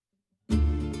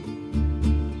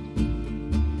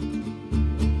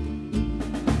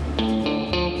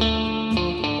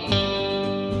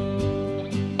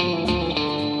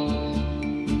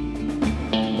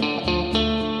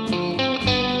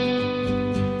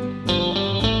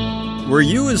Were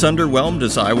you as underwhelmed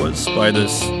as I was by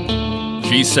this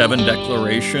G7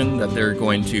 declaration that they're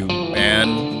going to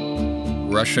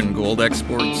ban Russian gold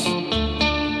exports?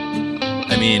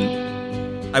 I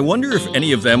mean, I wonder if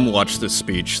any of them watched the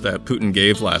speech that Putin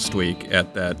gave last week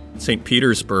at that St.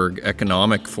 Petersburg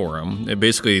Economic Forum,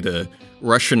 basically the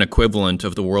Russian equivalent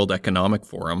of the World Economic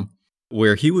Forum,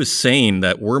 where he was saying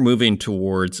that we're moving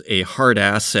towards a hard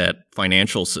asset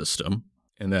financial system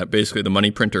and that basically the money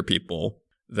printer people,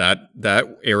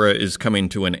 that era is coming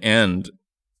to an end.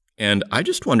 And I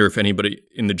just wonder if anybody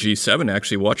in the G7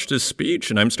 actually watched his speech,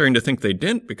 and I'm starting to think they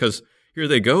didn't, because here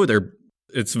they go.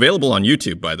 It's available on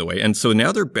YouTube, by the way. And so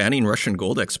now they're banning Russian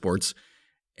gold exports.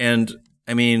 And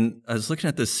I mean, I was looking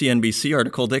at this CNBC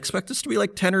article. They expect this to be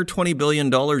like $10 or $20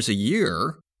 billion a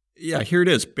year. Yeah, here it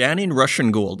is. Banning Russian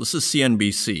gold. This is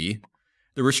CNBC.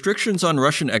 The restrictions on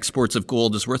Russian exports of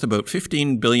gold is worth about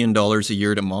 $15 billion a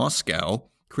year to Moscow.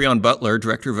 Creon Butler,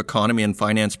 Director of Economy and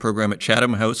Finance Program at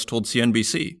Chatham House, told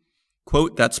CNBC,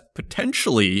 quote, "That's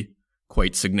potentially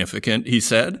quite significant," he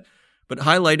said, but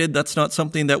highlighted that's not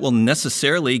something that will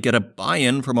necessarily get a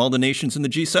buy-in from all the nations in the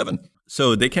G7.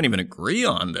 So they can't even agree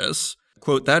on this.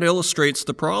 Quote, "That illustrates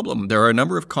the problem. There are a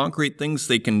number of concrete things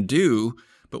they can do,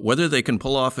 but whether they can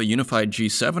pull off a unified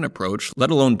G7 approach,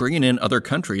 let alone bringing in other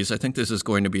countries, I think this is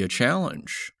going to be a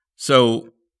challenge." So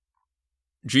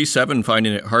G7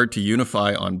 finding it hard to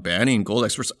unify on banning gold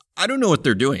exports. I don't know what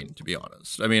they're doing, to be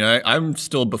honest. I mean, I'm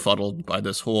still befuddled by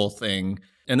this whole thing.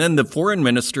 And then the foreign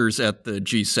ministers at the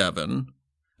G7,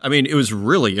 I mean, it was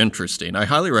really interesting. I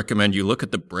highly recommend you look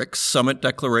at the BRICS Summit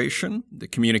Declaration, the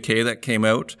communique that came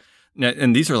out.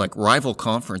 And these are like rival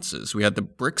conferences. We had the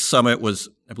BRICS Summit was,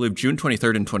 I believe, June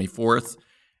 23rd and 24th.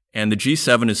 And the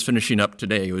G7 is finishing up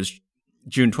today. It was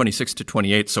June 26th to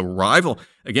 28th. So rival,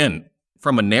 again,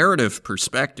 from a narrative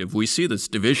perspective, we see this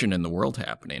division in the world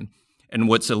happening. And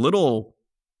what's a little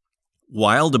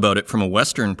wild about it from a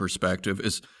Western perspective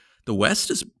is the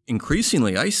West is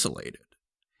increasingly isolated.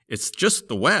 It's just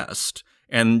the West.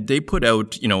 And they put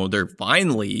out,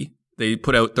 they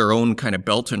put out their own kind of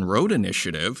Belt and Road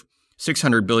Initiative,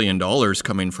 $600 billion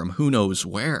coming from who knows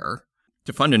where,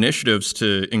 to fund initiatives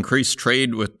to increase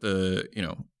trade with the,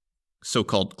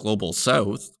 so-called global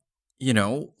South.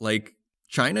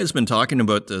 China has been talking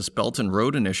about this Belt and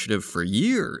Road Initiative for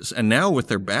years, and now with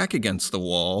their back against the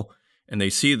wall and they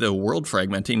see the world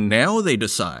fragmenting, now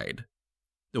the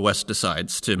West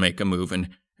decides to make a move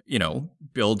and,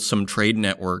 build some trade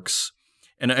networks.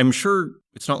 And I'm sure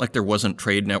it's not like there wasn't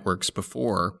trade networks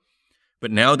before,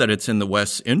 but now that it's in the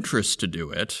West's interest to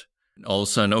do it, all of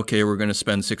a sudden, okay, we're going to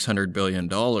spend $600 billion.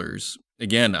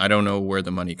 Again, I don't know where the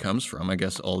money comes from. I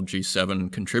guess all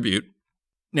G7 contribute.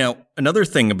 Now, another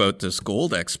thing about this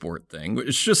gold export thing,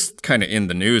 it's just kind of in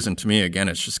the news, and to me, again,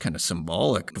 it's just kind of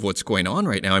symbolic of what's going on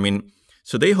right now. I mean,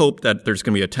 so they hope that there's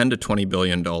going to be a $10 to $20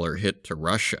 billion hit to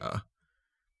Russia.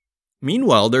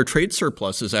 Meanwhile, their trade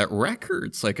surplus is at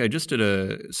records. Like, I just did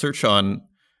a search on,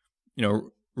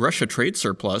 Russia trade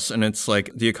surplus, and it's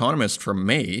like The Economist from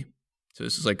May, so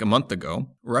this is like a month ago.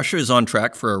 Russia is on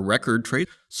track for a record trade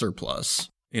surplus.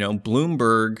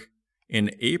 Bloomberg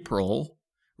in April,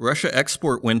 Russia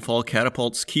export windfall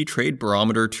catapults key trade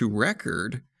barometer to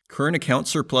record. Current account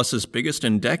surplus is biggest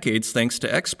in decades thanks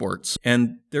to exports.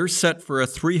 And they're set for a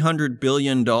 $300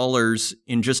 billion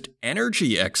in just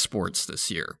energy exports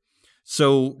this year.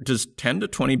 So does $10 to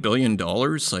 $20 billion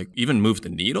even move the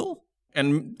needle?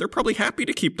 And they're probably happy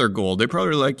to keep their gold. They're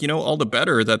probably all the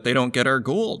better that they don't get our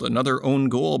gold. Another own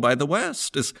goal by the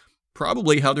West is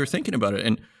probably how they're thinking about it.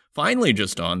 And finally,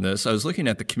 just on this, I was looking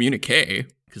at the communique,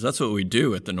 because that's what we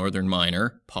do at the Northern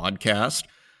Miner podcast.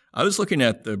 I was looking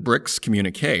at the BRICS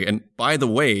communique. And by the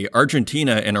way,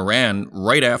 Argentina and Iran,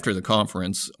 right after the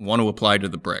conference, want to apply to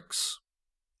the BRICS.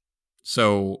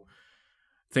 So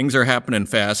things are happening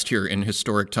fast here in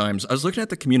historic times. I was looking at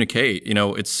the communique.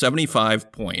 It's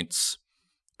 75 points.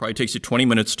 Probably takes you 20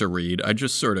 minutes to read. I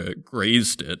just sort of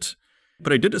grazed it.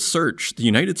 But I did a search. The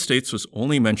United States was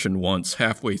only mentioned once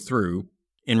halfway through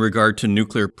in regard to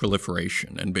nuclear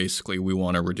proliferation, and basically we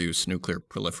want to reduce nuclear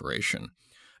proliferation.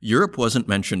 Europe wasn't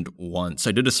mentioned once.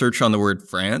 I did a search on the word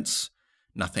France,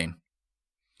 nothing.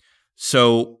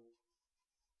 So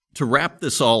to wrap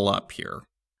this all up here,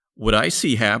 what I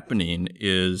see happening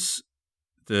is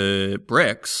the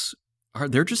BRICS,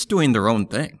 they're just doing their own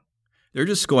thing. They're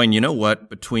just going,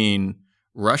 between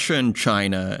Russia and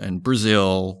China and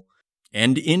Brazil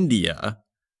and India,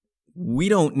 we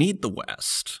don't need the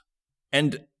West.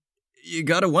 And you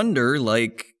got to wonder,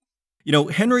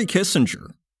 Henry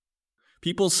Kissinger,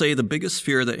 people say the biggest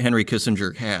fear that Henry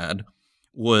Kissinger had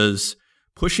was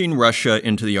pushing Russia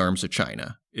into the arms of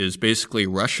China. Is basically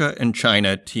Russia and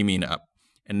China teaming up.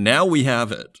 And now we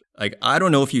have it. Like, I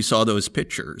don't know if you saw those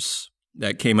pictures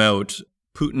that came out,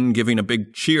 Putin giving a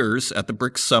big cheers at the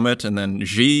BRICS summit, and then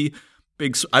Xi,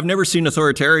 I've never seen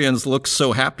authoritarians look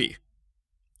so happy,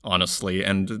 honestly,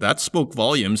 and that spoke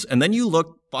volumes. And then you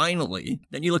look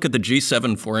at the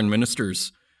G7 foreign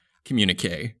ministers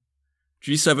communique,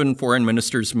 G7 foreign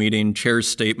ministers meeting, chair's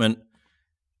statement,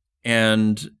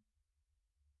 and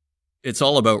it's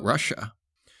all about Russia.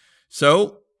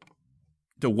 So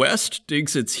the West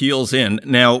digs its heels in.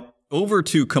 Now, over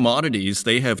to commodities,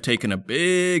 they have taken a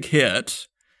big hit,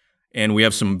 and we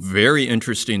have some very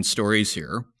interesting stories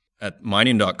here. At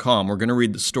mining.com, we're going to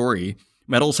read the story.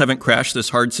 Metals haven't crashed this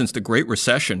hard since the Great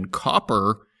Recession.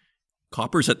 Copper's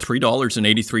at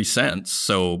 $3.83,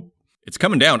 so it's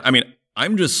coming down. I mean,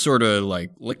 I'm just sort of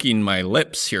like licking my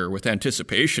lips here with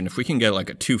anticipation. If we can get like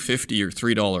a $2.50 or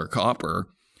 $3 copper,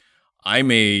 I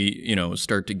may,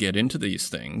 start to get into these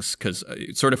things, because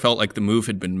it sort of felt like the move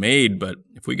had been made. But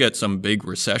if we get some big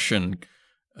recession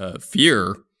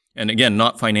fear, and again,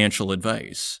 not financial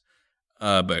advice,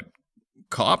 but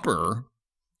copper,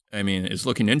 is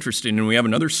looking interesting. And we have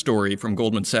another story from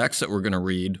Goldman Sachs that we're going to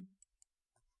read.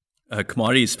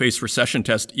 Commodities face recession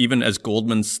test even as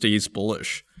Goldman stays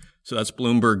bullish. So that's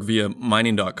Bloomberg via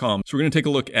mining.com. So we're going to take a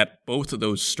look at both of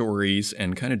those stories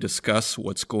and kind of discuss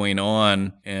what's going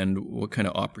on and what kind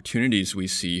of opportunities we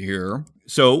see here.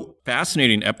 So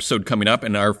fascinating episode coming up.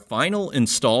 In our final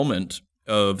installment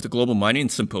of the Global Mining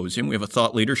Symposium, we have a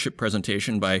thought leadership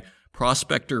presentation by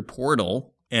Prospector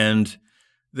Portal, and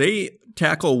they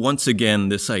tackle once again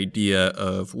this idea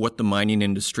of what the mining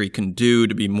industry can do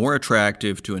to be more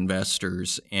attractive to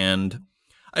investors. And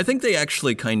I think they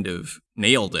actually kind of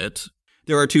nailed it.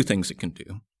 There are two things it can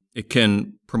do. It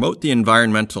can promote the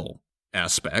environmental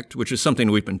aspect, which is something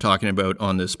we've been talking about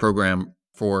on this program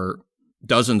for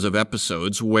dozens of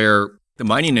episodes, where the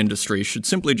mining industry should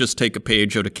simply just take a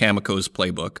page out of Cameco's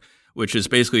playbook, which is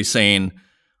basically saying,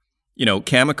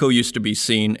 Cameco used to be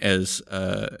seen as,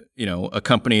 a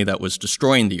company that was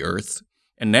destroying the earth,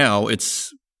 and now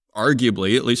it's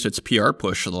arguably, at least its PR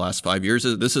push for the last 5 years,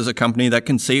 this is a company that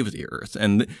can save the earth.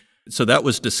 And so that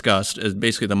was discussed as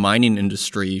basically the mining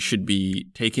industry should be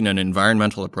taking an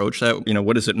environmental approach. That,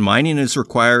 what is it? Mining is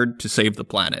required to save the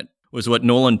planet, was what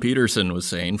Nolan Peterson was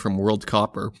saying from World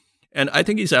Copper. And I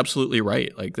think he's absolutely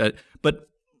right, like that. But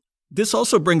this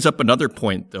also brings up another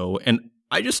point, though. And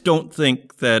I just don't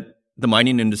think that the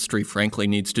mining industry, frankly,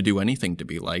 needs to do anything to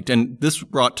be liked. And this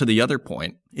brought to the other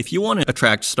point. If you want to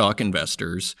attract stock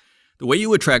investors, the way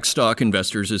you attract stock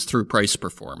investors is through price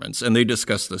performance. And they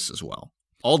discuss this as well.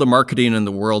 All the marketing in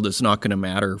the world is not going to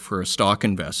matter for a stock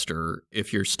investor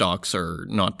if your stocks are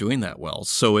not doing that well.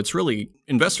 So it's really,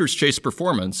 investors chase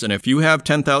performance. And if you have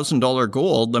 $10,000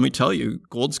 gold, let me tell you,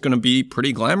 gold's going to be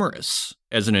pretty glamorous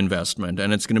as an investment,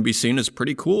 and it's going to be seen as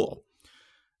pretty cool.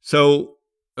 So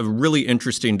a really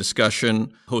interesting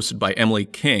discussion hosted by Emily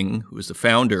King, who is the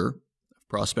founder of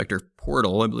Prospector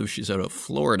Portal. I believe she's out of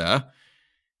Florida.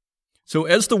 So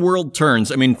as the world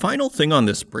turns, final thing on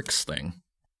this BRICS thing.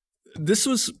 This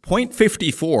was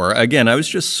 0.54. Again, I was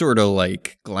just sort of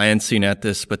like glancing at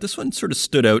this, but this one sort of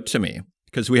stood out to me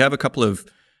because we have a couple of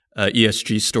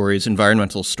ESG stories,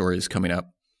 environmental stories coming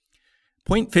up.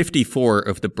 0.54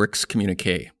 of the BRICS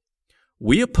communique.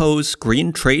 We oppose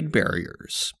green trade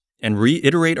barriers and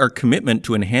reiterate our commitment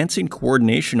to enhancing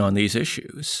coordination on these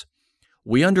issues.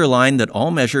 We underline that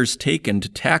all measures taken to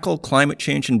tackle climate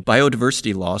change and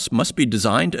biodiversity loss must be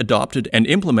designed, adopted, and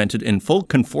implemented in full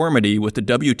conformity with the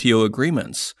WTO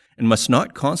agreements, and must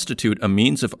not constitute a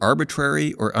means of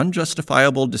arbitrary or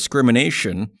unjustifiable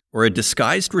discrimination or a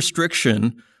disguised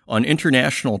restriction on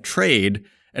international trade,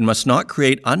 and must not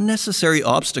create unnecessary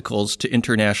obstacles to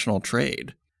international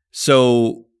trade.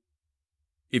 So,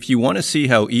 if you want to see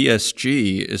how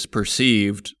ESG is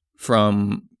perceived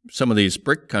from some of these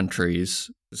BRIC countries,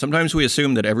 sometimes we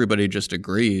assume that everybody just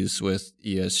agrees with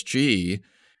ESG.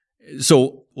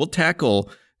 So we'll tackle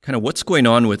kind of what's going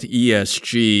on with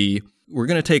ESG. We're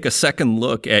going to take a second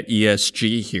look at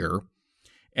ESG here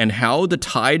and how the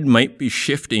tide might be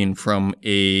shifting from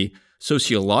a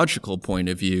sociological point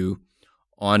of view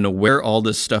on where all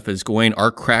this stuff is going.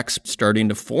 Are cracks starting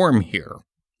to form here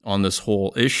on this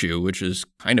whole issue, which is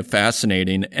kind of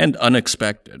fascinating and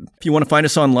unexpected. If you want to find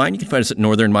us online, you can find us at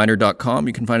northernminer.com.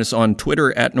 You can find us on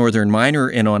Twitter at Northern Miner,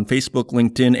 and on Facebook,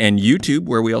 LinkedIn, and YouTube,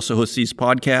 where we also host these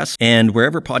podcasts, and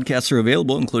wherever podcasts are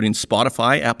available, including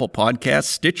Spotify, Apple Podcasts,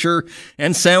 Stitcher,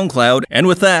 and SoundCloud. And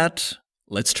with that,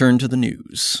 let's turn to the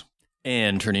news.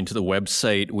 And turning to the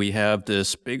website, we have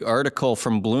this big article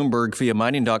from Bloomberg via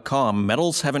mining.com.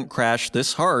 Metals haven't crashed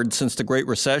this hard since the Great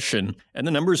Recession, and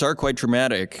the numbers are quite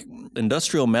dramatic.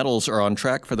 Industrial metals are on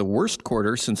track for the worst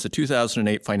quarter since the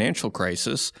 2008 financial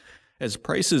crisis, as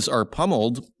prices are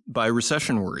pummeled by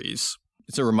recession worries.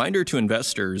 It's a reminder to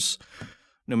investors,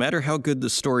 no matter how good the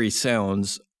story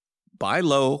sounds, buy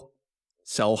low,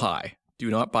 sell high. Do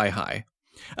not buy high.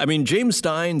 I mean, James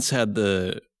Steins had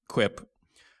the quip,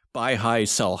 buy high,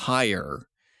 sell higher.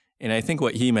 And I think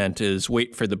what he meant is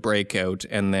wait for the breakout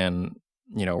and then,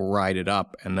 ride it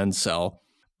up and then sell.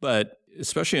 But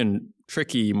especially in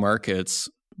tricky markets,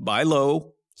 buy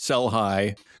low, sell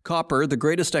high. Copper, the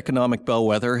greatest economic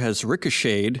bellwether, has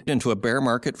ricocheted into a bear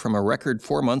market from a record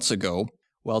 4 months ago,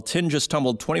 while tin just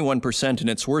tumbled 21% in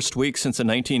its worst week since the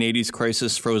 1980s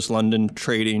crisis froze London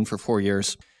trading for 4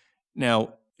 years.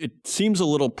 Now, it seems a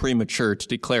little premature to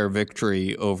declare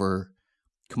victory over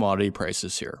commodity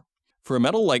prices here. For a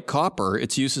metal like copper,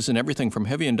 its uses in everything from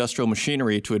heavy industrial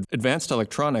machinery to advanced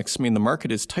electronics mean the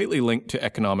market is tightly linked to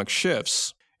economic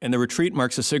shifts. And the retreat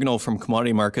marks a signal from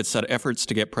commodity markets that efforts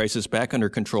to get prices back under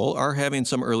control are having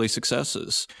some early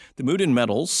successes. The mood in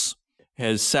metals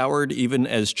has soured even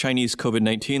as Chinese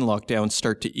COVID-19 lockdowns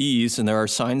start to ease, and there are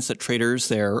signs that traders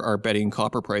there are betting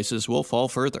copper prices will fall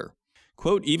further.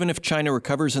 Quote, even if China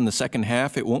recovers in the second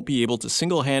half, it won't be able to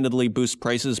single-handedly boost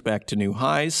prices back to new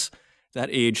highs. That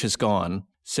age has gone,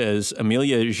 says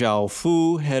Amelia Zhao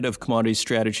Fu, head of commodity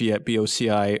strategy at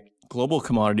BOCI Global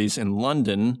Commodities in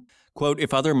London. Quote,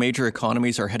 if other major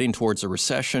economies are heading towards a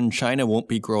recession, China won't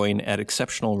be growing at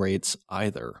exceptional rates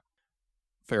either.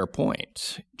 Fair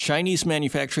point. Chinese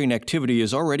manufacturing activity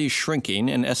is already shrinking,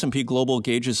 and S&P Global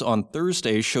gauges on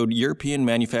Thursday showed European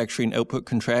manufacturing output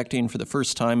contracting for the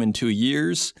first time in 2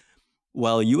 years,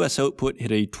 while U.S. output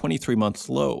hit a 23-month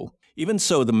low. Even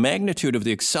so, the magnitude of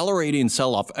the accelerating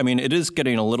sell-off, it is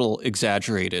getting a little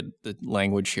exaggerated, the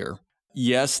language here.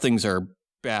 Yes, things are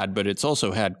bad, but it's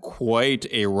also had quite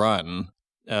a run.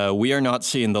 We are not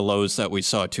seeing the lows that we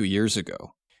saw 2 years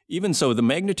ago. Even so, the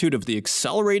magnitude of the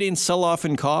accelerating sell-off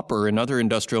in copper and other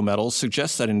industrial metals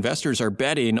suggests that investors are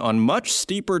betting on much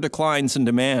steeper declines in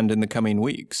demand in the coming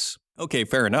weeks. Okay,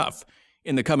 fair enough,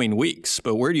 in the coming weeks,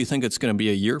 but where do you think it's going to be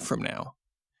a year from now?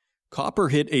 Copper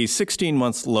hit a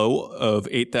 16-month low of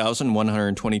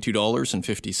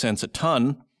 $8,122.50 a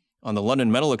ton on the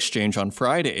London Metal Exchange on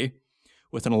Friday,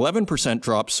 with an 11%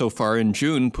 drop so far in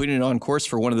June, putting it on course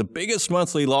for one of the biggest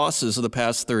monthly losses of the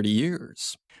past 30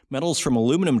 years. Metals from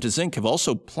aluminum to zinc have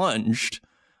also plunged,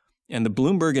 and the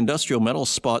Bloomberg Industrial Metals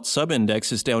Spot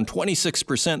Subindex is down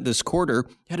 26% this quarter,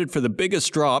 headed for the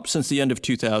biggest drop since the end of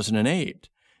 2008.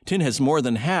 Tin has more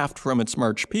than halved from its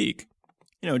March peak.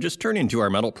 Just turning to our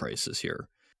metal prices here,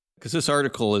 because this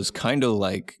article is kind of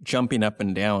like jumping up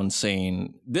and down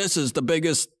saying, this is the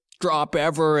biggest drop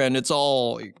ever, and it's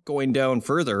all going down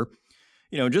further.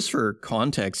 Just for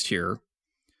context here,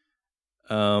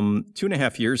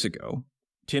 2.5 years ago,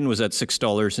 tin was at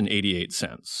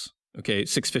 $6.88, okay,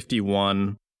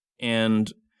 $6.51,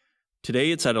 and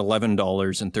today it's at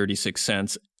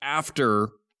 $11.36 after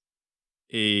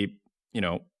a,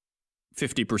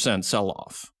 50%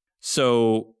 sell-off.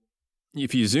 So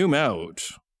if you zoom out,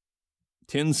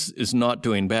 Tins is not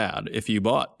doing bad if you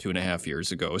bought 2.5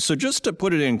 years ago. So just to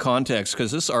put it in context,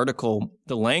 because this article,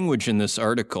 the language in this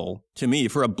article, to me,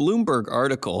 for a Bloomberg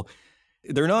article,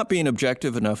 they're not being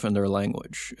objective enough in their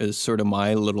language, is sort of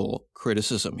my little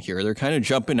criticism here. They're kind of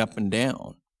jumping up and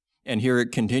down. And here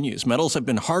it continues. Metals have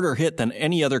been harder hit than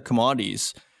any other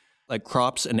commodities, like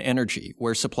crops and energy,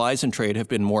 where supplies and trade have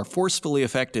been more forcefully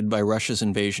affected by Russia's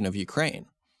invasion of Ukraine.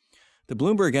 The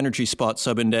Bloomberg Energy Spot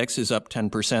Subindex is up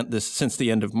 10% since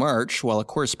the end of March, while a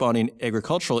corresponding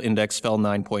agricultural index fell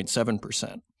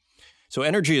 9.7%. So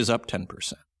energy is up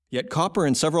 10%. Yet copper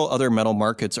and several other metal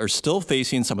markets are still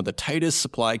facing some of the tightest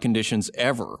supply conditions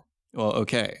ever. Well,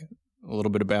 okay, a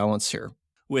little bit of balance here.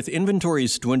 With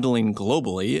inventories dwindling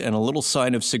globally and a little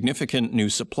sign of significant new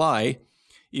supply,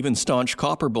 even staunch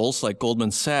copper bulls like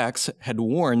Goldman Sachs had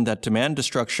warned that demand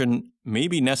destruction may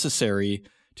be necessary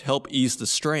to help ease the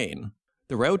strain.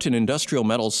 The rout in industrial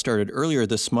metals started earlier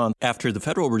this month after the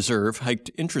Federal Reserve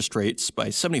hiked interest rates by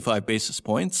 75 basis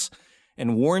points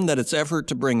and warned that its effort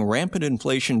to bring rampant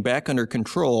inflation back under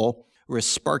control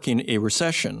risks sparking a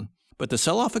recession. But the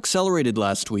sell-off accelerated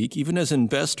last week, even as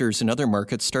investors in other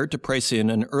markets start to price in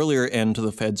an earlier end to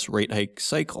the Fed's rate hike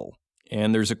cycle.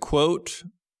 And there's a quote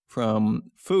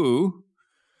from Fu.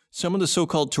 Some of the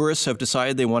so-called tourists have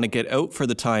decided they want to get out for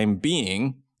the time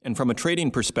being, and from a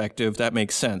trading perspective, that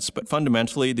makes sense. But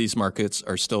fundamentally, these markets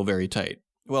are still very tight.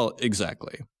 Well,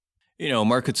 exactly.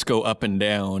 Markets go up and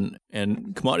down,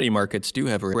 and commodity markets do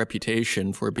have a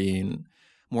reputation for being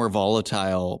more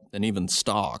volatile than even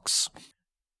stocks.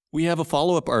 We have a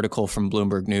follow-up article from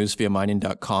Bloomberg News via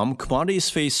mining.com. Commodities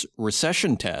face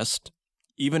recession test,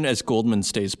 even as Goldman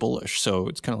stays bullish. So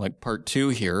it's kind of like part 2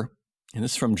 here. And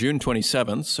this is from June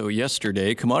 27th, so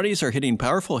yesterday. Commodities are hitting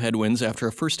powerful headwinds after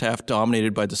a first half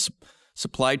dominated by the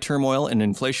supply turmoil and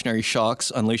inflationary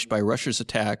shocks unleashed by Russia's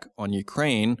attack on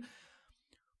Ukraine.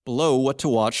 Below, What to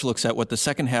Watch looks at what the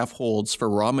second half holds for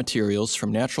raw materials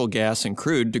from natural gas and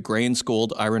crude to grains,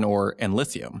 gold, iron ore, and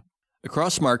lithium.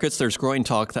 Across markets, there's growing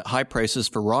talk that high prices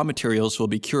for raw materials will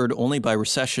be cured only by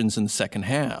recessions in the second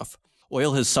half.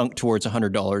 Oil has sunk towards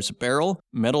 $100 a barrel.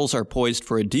 Metals are poised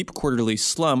for a deep quarterly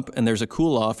slump, and there's a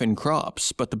cool-off in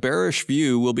crops. But the bearish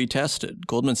view will be tested.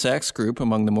 Goldman Sachs Group,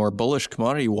 among the more bullish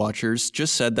commodity watchers,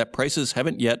 just said that prices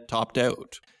haven't yet topped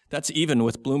out. That's even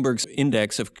with Bloomberg's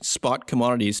index of spot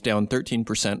commodities down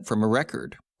 13% from a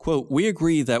record. Quote, "We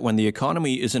agree that when the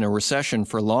economy is in a recession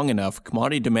for long enough,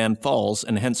 commodity demand falls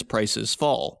and hence prices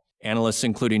fall." Analysts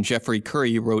including Jeffrey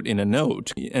Curry wrote in a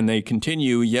note, and they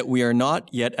continue, "Yet we are not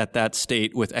yet at that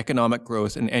state with economic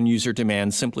growth and end-user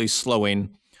demand simply slowing,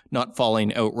 not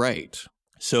falling outright."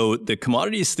 So the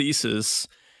commodities thesis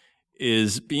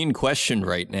is being questioned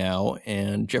right now,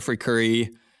 and Jeffrey Curry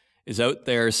is out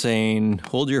there saying,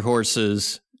 hold your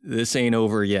horses, this ain't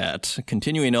over yet.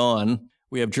 Continuing on,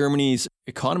 we have Germany's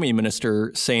economy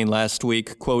minister saying last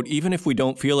week, quote, "Even if we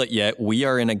don't feel it yet, we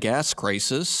are in a gas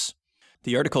crisis."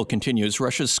 The article continues,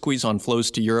 Russia's squeeze on flows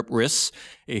to Europe risks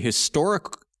a historic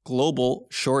global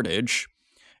shortage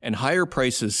and higher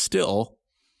prices still,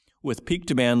 with peak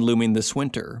demand looming this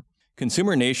winter.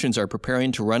 Consumer nations are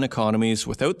preparing to run economies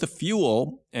without the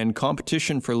fuel, and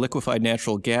competition for liquefied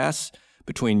natural gas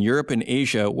between Europe and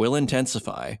Asia will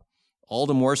intensify, all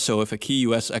the more so if a key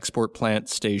U.S. export plant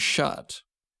stays shut.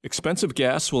 Expensive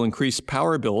gas will increase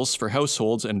power bills for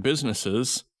households and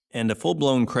businesses, and a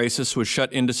full-blown crisis would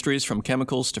shut industries from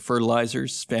chemicals to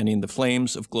fertilizers, fanning the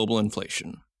flames of global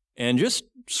inflation. And just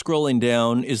scrolling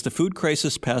down, is the food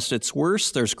crisis past its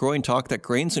worst? There's growing talk that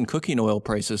grains and cooking oil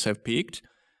prices have peaked,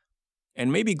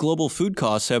 and maybe global food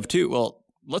costs have too. Well,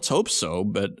 let's hope so,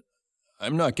 but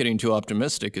I'm not getting too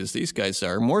optimistic as these guys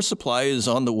are. More supply is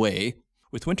on the way,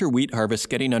 with winter wheat harvest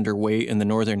getting underway in the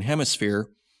northern hemisphere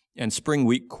and spring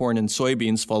wheat, corn, and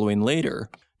soybeans following later.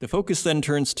 The focus then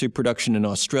turns to production in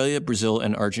Australia, Brazil,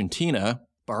 and Argentina.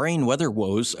 Barring weather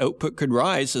woes, output could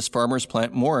rise as farmers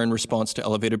plant more in response to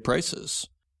elevated prices.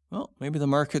 Well, maybe the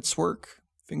markets work.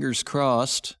 Fingers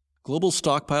crossed. Global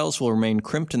stockpiles will remain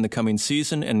crimped in the coming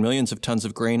season, and millions of tons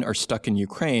of grain are stuck in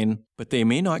Ukraine, but they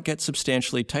may not get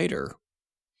substantially tighter.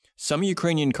 Some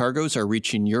Ukrainian cargoes are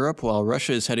reaching Europe, while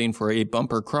Russia is heading for a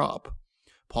bumper crop.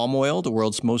 Palm oil, the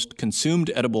world's most consumed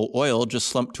edible oil, just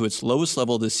slumped to its lowest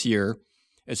level this year,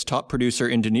 as top producer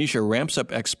Indonesia ramps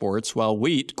up exports, while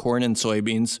wheat, corn, and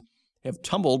soybeans have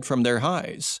tumbled from their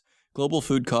highs. Global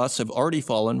food costs have already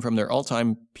fallen from their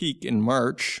all-time peak in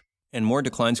March, and more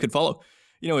declines could follow.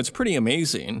 It's pretty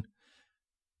amazing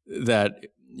that,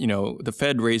 the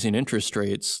Fed raising interest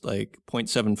rates like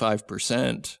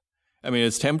 0.75%. I mean,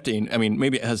 it's tempting. I mean,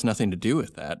 maybe it has nothing to do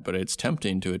with that, but it's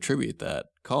tempting to attribute that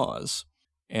cause.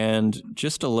 And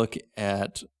just to look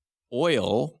at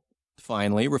oil,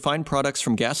 finally, refined products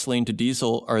from gasoline to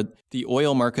diesel are the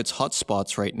oil market's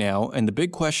hotspots right now, and the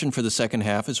big question for the second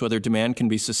half is whether demand can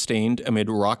be sustained amid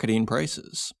rocketing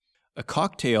prices. A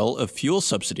cocktail of fuel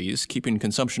subsidies, keeping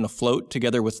consumption afloat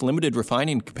together with limited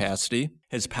refining capacity,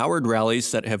 has powered rallies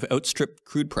that have outstripped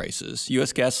crude prices.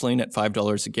 U.S. gasoline at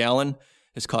 $5 a gallon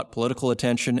has caught political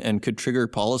attention and could trigger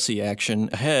policy action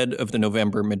ahead of the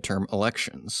November midterm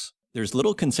elections. There's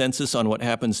little consensus on what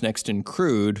happens next in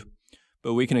crude,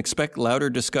 but we can expect louder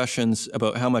discussions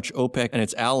about how much OPEC and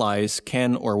its allies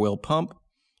can or will pump,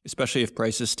 especially if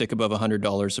prices stick above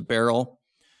 $100 a barrel,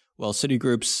 while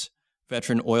Citigroup's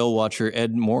veteran oil watcher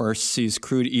Ed Morse sees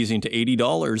crude easing to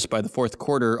 $80 by the fourth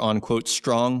quarter on, quote,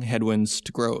 strong headwinds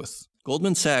to growth.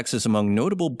 Goldman Sachs is among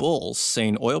notable bulls,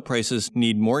 saying oil prices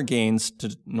need more gains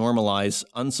to normalize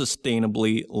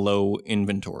unsustainably low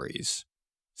inventories.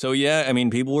 So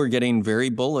people were getting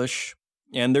very bullish.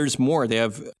 And there's more. They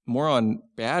have more on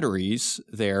batteries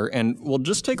there. And we'll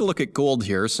just take a look at gold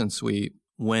here since we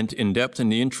went in depth in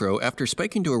the intro. After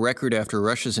spiking to a record after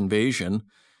Russia's invasion,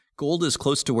 gold is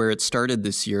close to where it started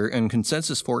this year, and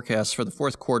consensus forecasts for the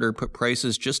fourth quarter put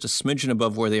prices just a smidgen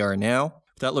above where they are now.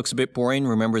 If that looks a bit boring,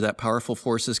 remember that powerful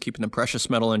forces keeping the precious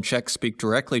metal in check speak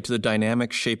directly to the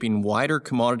dynamics shaping wider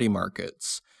commodity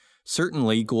markets.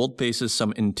 Certainly, gold faces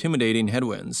some intimidating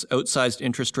headwinds, outsized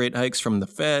interest rate hikes from the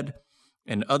Fed,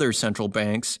 and other central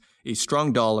banks, a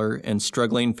strong dollar, and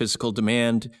struggling physical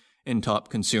demand in top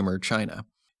consumer China.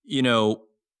 You know,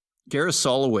 Gareth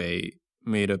Soloway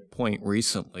made a point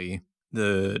recently,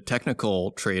 the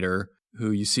technical trader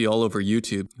who you see all over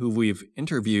YouTube, who we've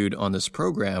interviewed on this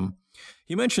program.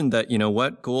 He mentioned that,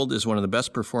 gold is one of the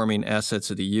best performing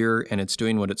assets of the year and it's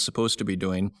doing what it's supposed to be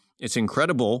doing. It's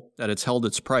incredible that it's held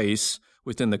its price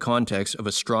within the context of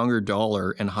a stronger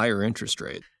dollar and higher interest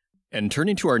rate. And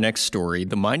turning to our next story,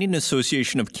 the Mining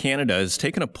Association of Canada has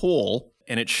taken a poll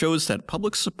and it shows that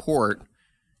public support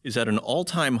is at an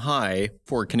all-time high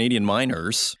for Canadian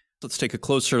miners. Let's take a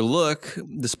closer look.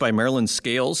 This is by Marilyn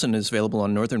Scales and is available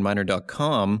on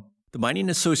northernminer.com. The Mining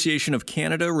Association of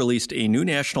Canada released a new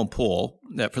national poll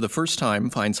that for the first time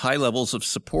finds high levels of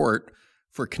support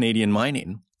for Canadian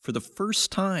mining. For the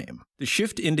first time, the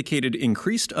shift indicated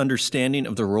increased understanding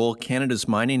of the role Canada's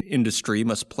mining industry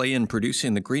must play in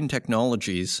producing the green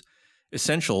technologies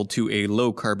essential to a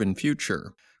low-carbon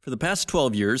future. For the past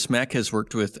 12 years, MAC has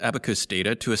worked with Abacus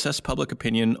data to assess public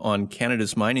opinion on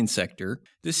Canada's mining sector.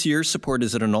 This year, support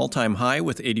is at an all-time high,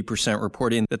 with 80%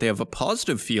 reporting that they have a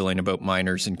positive feeling about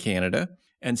miners in Canada,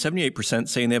 and 78%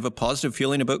 saying they have a positive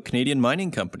feeling about Canadian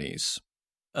mining companies.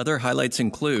 Other highlights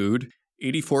include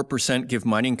 84% give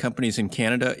mining companies in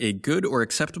Canada a good or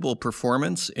acceptable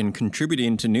performance in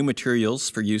contributing to new materials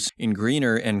for use in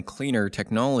greener and cleaner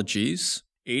technologies.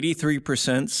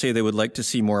 83% say they would like to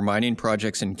see more mining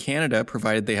projects in Canada,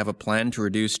 provided they have a plan to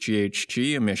reduce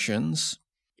GHG emissions.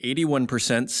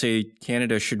 81% say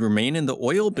Canada should remain in the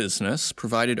oil business,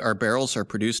 provided our barrels are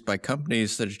produced by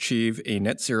companies that achieve a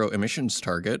net zero emissions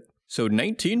target. So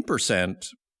 19%,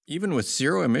 even with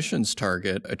zero emissions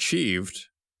target achieved,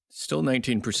 still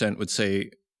 19% would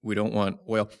say we don't want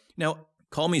oil. Now,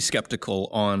 call me skeptical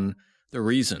on the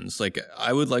reasons. Like,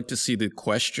 I would like to see the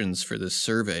questions for this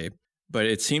survey. But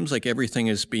it seems like everything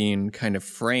is being kind of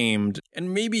framed,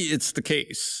 and maybe it's the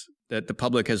case that the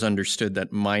public has understood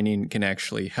that mining can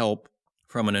actually help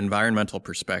from an environmental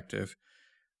perspective.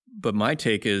 But my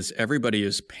take is everybody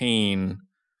is paying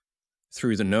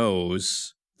through the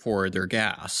nose for their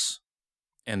gas,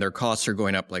 and their costs are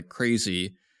going up like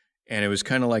crazy. And it was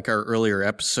kind of like our earlier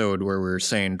episode where we were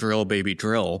saying, drill, baby,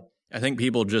 drill. I think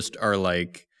people just are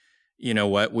like, you know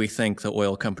what, we think the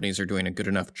oil companies are doing a good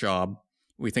enough job.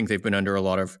 We think they've been under a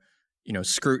lot of,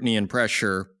 scrutiny and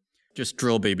pressure. Just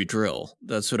drill, baby, drill.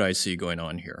 That's what I see going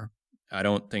on here. I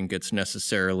don't think it's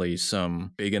necessarily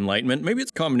some big enlightenment. Maybe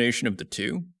it's a combination of the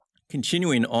two.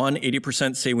 Continuing on,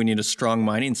 80% say we need a strong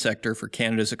mining sector for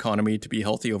Canada's economy to be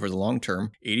healthy over the long term.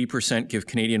 80% give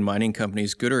Canadian mining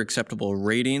companies good or acceptable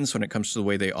ratings when it comes to the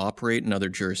way they operate in other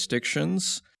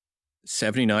jurisdictions.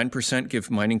 79% give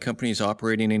mining companies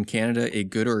operating in Canada a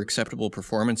good or acceptable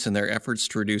performance in their efforts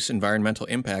to reduce environmental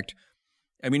impact.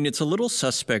 I mean, it's a little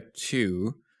suspect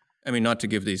too. I mean, not to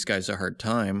give these guys a hard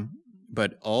time,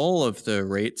 but all of the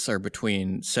rates are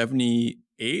between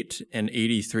 78 and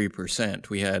 83%.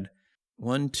 We had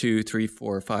 1, 2, 3,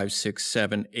 4, 5, 6,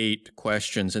 7, 8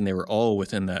 questions, and they were all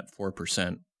within that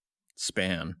 4%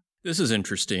 span. This is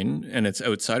interesting, and it's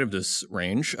outside of this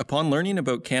range. Upon learning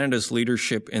about Canada's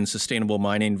leadership in sustainable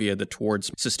mining via the Towards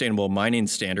Sustainable Mining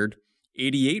Standard,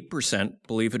 88%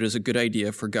 believe it is a good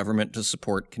idea for government to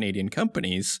support Canadian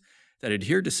companies that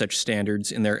adhere to such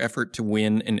standards in their effort to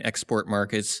win in export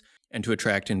markets and to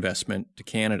attract investment to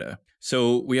Canada.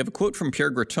 So we have a quote from Pierre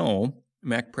Greton,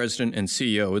 MAC President and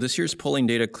CEO. This year's polling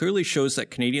data clearly shows that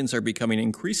Canadians are becoming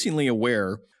increasingly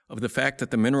aware of the fact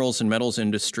that the minerals and metals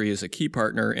industry is a key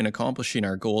partner in accomplishing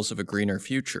our goals of a greener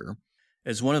future.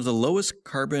 As one of the lowest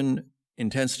carbon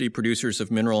intensity producers of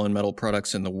mineral and metal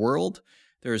products in the world,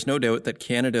 there is no doubt that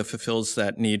Canada fulfills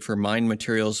that need for mined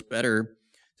materials better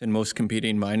than most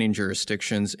competing mining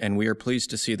jurisdictions, and we are pleased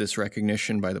to see this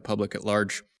recognition by the public at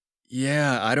large.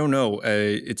 Yeah, I don't know.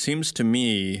 It seems to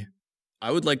me,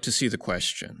 I would like to see the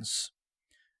questions.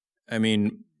 I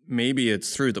mean, maybe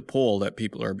it's through the poll that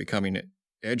people are becoming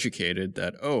educated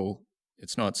that,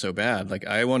 it's not so bad. Like,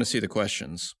 I want to see the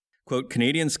questions. Quote,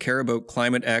 Canadians care about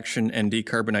climate action and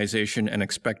decarbonization and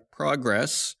expect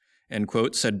progress, end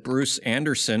quote, said Bruce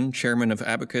Anderson, chairman of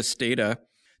Abacus Data.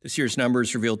 This year's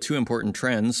numbers reveal two important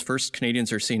trends. First,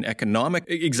 Canadians are seeing economic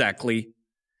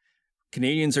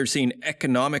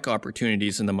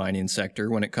opportunities in the mining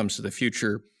sector when it comes to the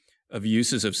future of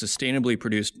uses of sustainably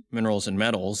produced minerals and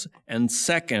metals. And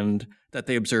second, that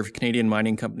they observe Canadian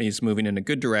mining companies moving in a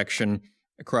good direction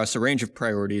across a range of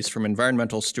priorities, from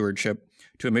environmental stewardship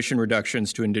to emission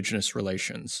reductions to Indigenous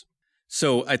relations.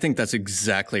 So I think that's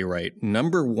exactly right.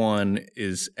 Number one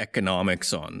is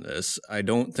economics on this. I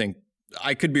don't think,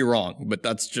 I could be wrong, but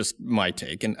that's just my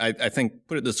take. And I think,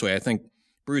 put it this way, I think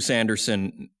Bruce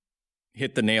Anderson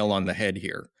hit the nail on the head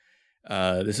here.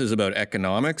 This is about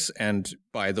economics. And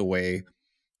by the way,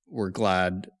 we're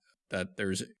glad that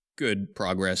there's good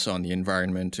progress on the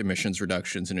environment, emissions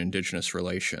reductions, and Indigenous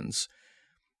relations.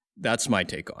 That's my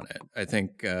take on it. I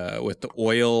think with the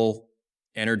oil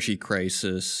energy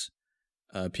crisis,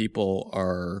 they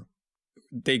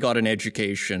got an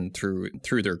education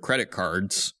through their credit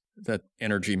cards that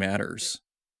energy matters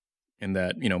and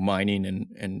that, mining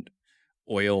and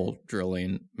oil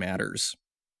drilling matters.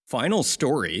 Final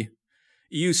story.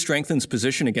 EU strengthens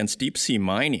position against deep-sea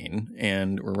mining,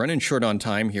 and we're running short on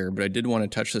time here, but I did want to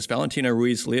touch this. Valentina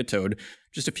Ruiz-Leotold,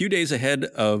 just a few days ahead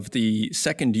of the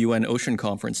second UN Ocean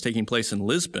Conference taking place in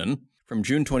Lisbon from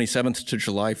June 27th to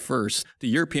July 1st, the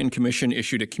European Commission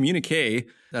issued a communiqué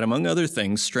that, among other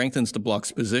things, strengthens the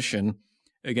bloc's position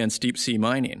against deep-sea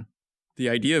mining. The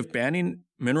idea of banning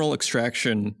mineral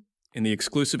extraction in the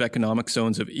exclusive economic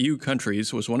zones of EU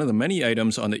countries was one of the many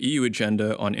items on the EU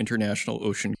agenda on international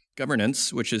ocean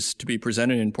governance, which is to be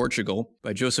presented in Portugal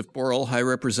by Joseph Borrell, High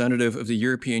Representative of the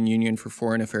European Union for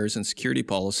Foreign Affairs and Security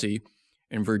Policy,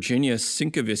 and Virginia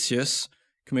Sinkevicius,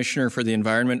 Commissioner for the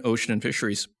Environment, Ocean and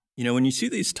Fisheries. When you see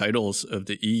these titles of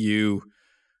the EU,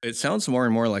 it sounds more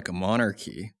and more like a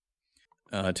monarchy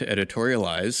to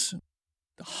editorialize.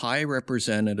 The High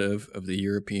Representative of the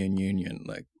European Union,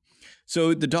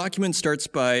 So the document starts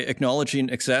by acknowledging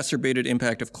exacerbated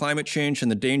impact of climate change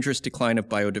and the dangerous decline of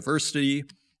biodiversity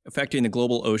affecting the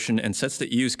global ocean, and sets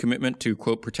the EU's commitment to,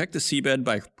 quote, protect the seabed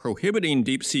by prohibiting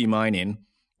deep-sea mining,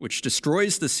 which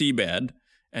destroys the seabed,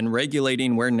 and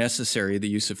regulating where necessary the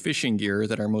use of fishing gear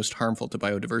that are most harmful to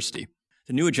biodiversity.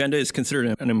 The new agenda is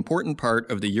considered an important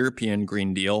part of the European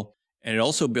Green Deal, and it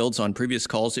also builds on previous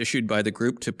calls issued by the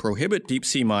group to prohibit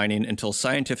deep-sea mining until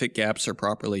scientific gaps are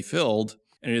properly filled,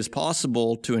 and it is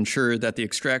possible to ensure that the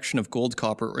extraction of gold,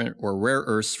 copper, or rare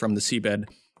earths from the seabed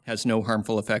has no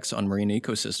harmful effects on marine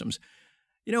ecosystems.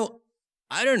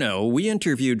 I don't know. We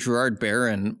interviewed Gerard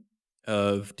Barron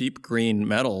of Deep Green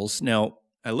Metals. Now,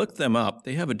 I looked them up.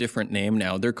 They have a different name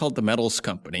now. They're called the Metals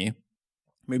Company.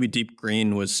 Maybe Deep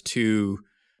Green was too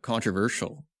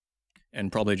controversial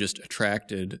and probably just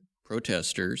attracted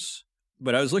protesters.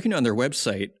 But I was looking on their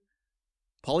website.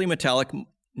 Polymetallic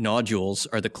nodules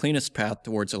are the cleanest path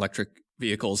towards electric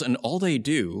vehicles, and all they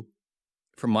do,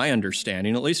 from my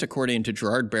understanding, at least according to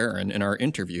Gerard Barron in our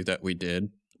interview that we did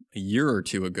a year or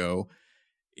two ago,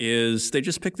 is they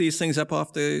just pick these things up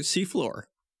off the seafloor.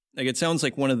 It sounds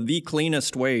like one of the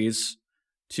cleanest ways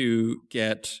to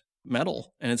get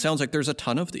metal, and it sounds like there's a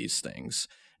ton of these things.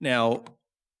 Now,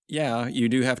 yeah, you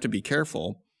do have to be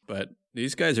careful, but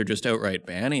these guys are just outright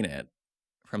banning it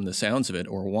from the sounds of it,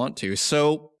 or want to.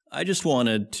 So I just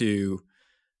wanted to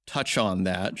touch on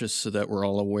that just so that we're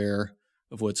all aware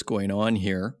of what's going on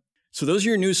here. So those are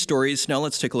your news stories. Now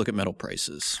let's take a look at metal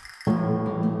prices.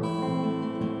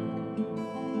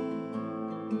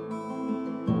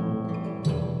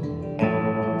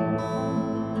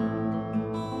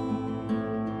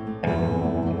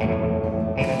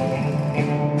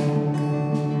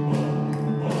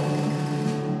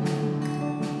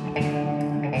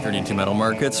 Turning to metal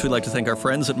markets, we'd like to thank our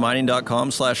friends at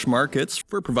mining.com/markets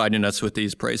for providing us with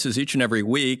these prices each and every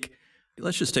week.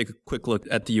 Let's just take a quick look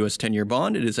at the U.S. 10-year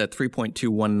bond. It is at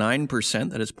 3.219%.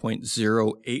 That is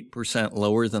 0.08%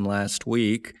 lower than last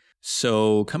week.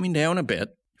 So coming down a bit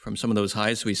from some of those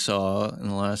highs we saw in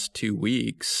the last 2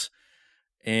 weeks.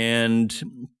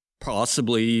 And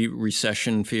possibly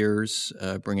recession fears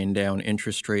bringing down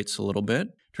interest rates a little bit.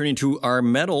 Turning to our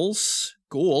metals,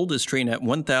 gold is trading at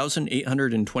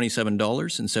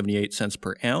 $1,827.78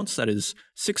 per ounce. That is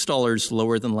 $6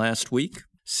 lower than last week.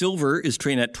 Silver is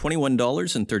trading at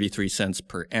 $21.33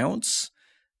 per ounce.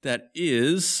 That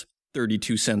is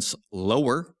 32 cents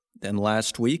lower than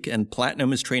last week. And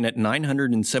platinum is trading at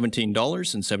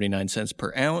 $917.79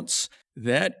 per ounce.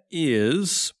 That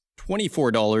is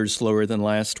 $24 lower than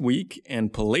last week.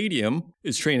 And palladium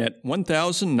is trading at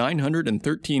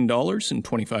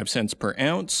 $1,913.25 per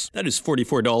ounce. That is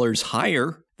 $44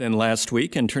 higher than last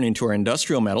week. And turning to our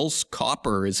industrial metals,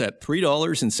 copper is at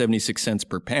 $3.76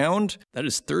 per pound. That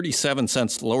is 37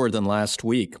 cents lower than last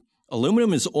week.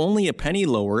 Aluminum is only a penny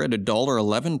lower at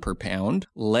 $1.11 per pound.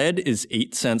 Lead is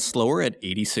 8 cents lower at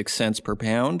 86 cents per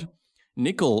pound.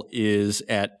 Nickel is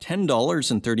at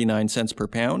 $10.39 per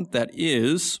pound. That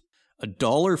is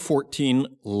 $1.14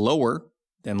 lower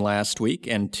than last week.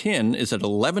 And tin is at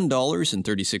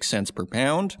 $11.36 per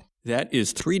pound. That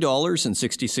is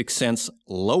 $3.66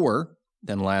 lower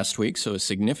than last week, so a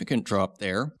significant drop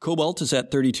there. Cobalt is at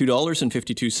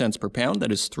 $32.52 per pound.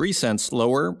 That is 3 cents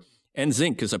lower. And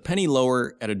zinc is a penny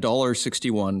lower at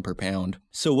 $1.61 per pound.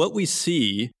 So what we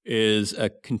see is a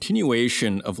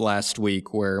continuation of last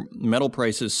week where metal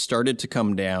prices started to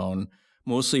come down,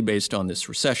 mostly based on this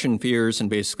recession fears and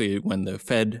basically when the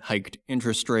Fed hiked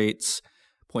interest rates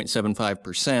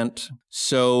 0.75%.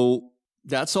 So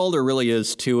that's all there really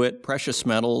is to it. Precious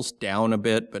metals down a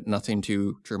bit, but nothing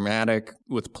too dramatic.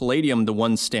 With palladium, the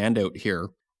one standout here,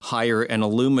 higher, and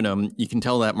aluminum, you can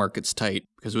tell that market's tight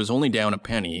because it was only down a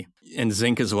penny, and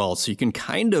zinc as well. So you can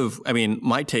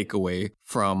my takeaway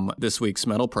from this week's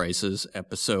metal prices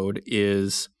episode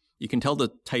is you can tell the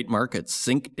tight markets.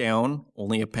 Zinc down,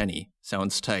 only a penny,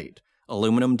 sounds tight.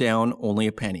 Aluminum down, only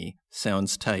a penny,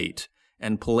 sounds tight.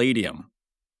 And palladium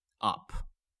up,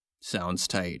 sounds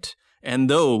tight. And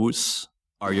those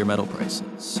are your metal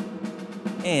prices.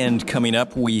 And coming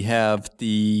up, we have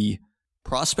the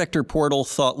Prospector Portal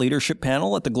Thought Leadership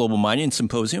Panel at the Global Mining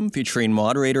Symposium featuring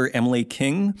moderator Emily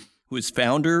King, who is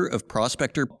founder of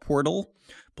Prospector Portal,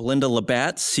 Belinda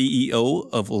Labatt, CEO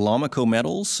of Lamaco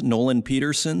Metals, Nolan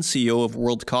Peterson, CEO of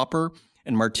World Copper,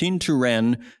 and Martin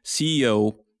Turenne,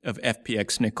 CEO of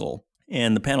FPX Nickel.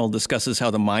 And the panel discusses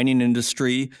how the mining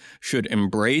industry should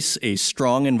embrace a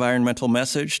strong environmental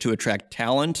message to attract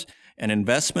talent and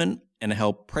investment, and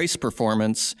how price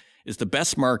performance is the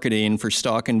best marketing for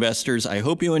stock investors. I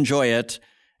hope you enjoy it,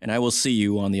 and I will see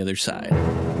you on the other side.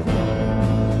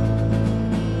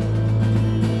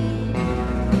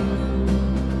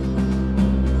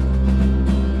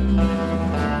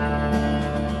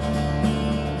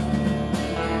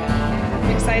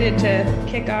 Excited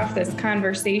to kick off this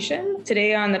conversation.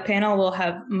 Today on the panel, we'll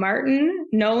have Martin,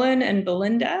 Nolan, and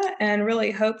Belinda, and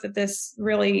really hope that this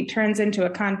really turns into a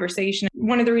conversation.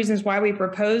 One of the reasons why we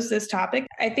propose this topic,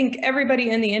 I think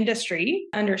everybody in the industry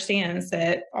understands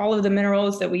that all of the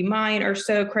minerals that we mine are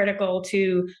so critical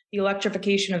to the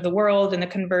electrification of the world and the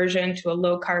conversion to a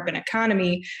low carbon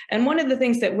economy. And one of the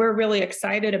things that we're really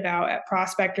excited about at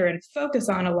Prospector and focus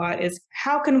on a lot is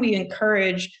how can we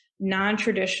encourage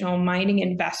non-traditional mining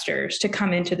investors to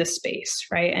come into the space,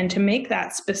 right? And to make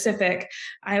that specific,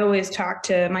 I always talk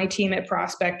to my team at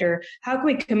Prospector, how can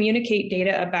we communicate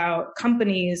data about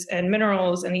companies and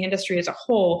minerals and the industry as a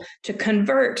whole to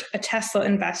convert a Tesla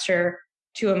investor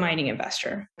to a mining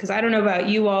investor? Because I don't know about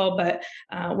you all, but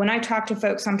when I talk to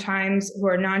folks sometimes who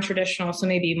are non-traditional, so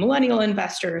maybe millennial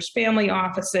investors, family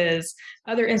offices,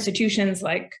 other institutions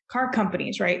like car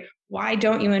companies, right? Why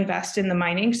don't you invest in the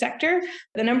mining sector?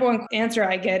 The number one answer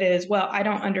I get is, well, I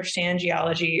don't understand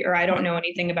geology or I don't know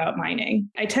anything about mining.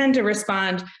 I tend to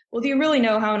respond, well, do you really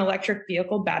know how an electric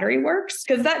vehicle battery works?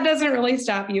 Because that doesn't really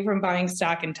stop you from buying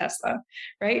stock in Tesla,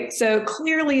 right? So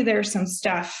clearly there's some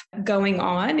stuff going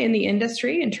on in the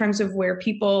industry in terms of where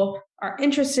people are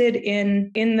interested in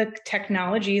the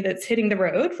technology that's hitting the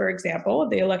road, for example,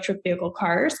 the electric vehicle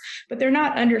cars, but they're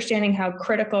not understanding how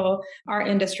critical our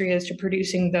industry is to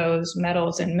producing those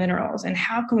metals and minerals. And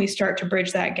how can we start to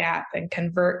bridge that gap and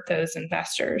convert those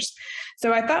investors?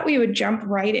 So I thought we would jump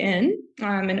right in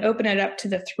and open it up to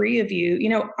the three of you. You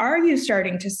know, are you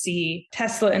starting to see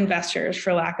Tesla investors,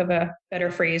 for lack of a better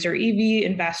phrase, or EV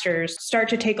investors start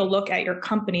to take a look at your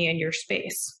company and your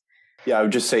space? Yeah, I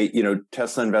would just say,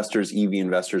 Tesla investors, EV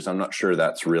investors, I'm not sure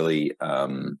that's really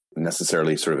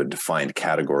necessarily sort of a defined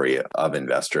category of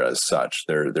investor as such.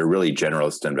 They're really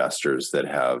generalist investors that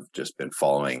have just been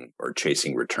following or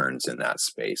chasing returns in that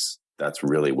space. That's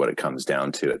really what it comes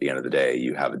down to at the end of the day.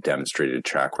 You have a demonstrated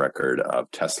track record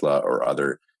of Tesla or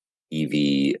other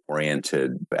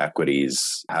EV-oriented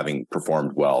equities having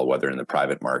performed well, whether in the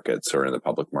private markets or in the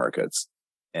public markets.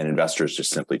 And investors just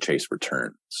simply chase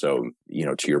return. So,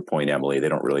 to your point, Emily, they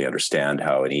don't really understand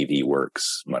how an EV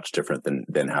works, much different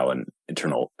than how an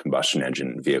internal combustion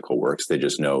engine vehicle works. They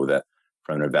just know that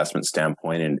from an investment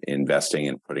standpoint, and investing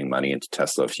and putting money into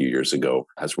Tesla a few years ago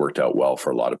has worked out well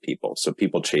for a lot of people. So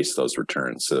people chase those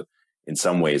returns. So in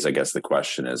some ways, I guess the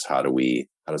question is, how does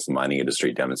the mining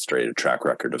industry demonstrate a track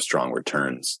record of strong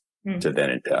returns to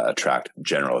then attract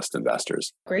generalist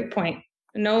investors? Great point.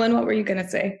 Nolan, what were you going to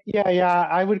say? Yeah,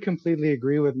 I would completely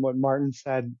agree with what Martin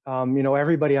said.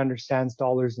 Everybody understands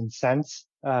dollars and cents.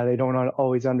 They don't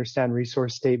always understand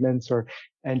resource statements or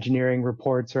engineering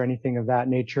reports or anything of that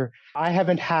nature. I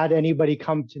haven't had anybody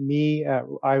come to me.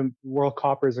 World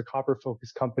Copper is a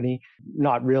copper-focused company,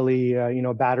 not really,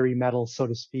 battery metals, so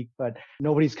to speak. But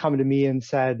nobody's come to me and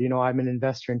said, I'm an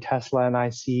investor in Tesla and I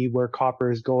see where copper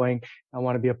is going. I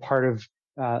want to be a part of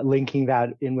linking that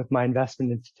in with my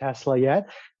investment into Tesla yet.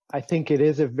 I think it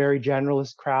is a very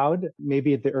generalist crowd.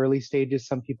 Maybe at the early stages,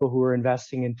 some people who are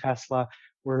investing in Tesla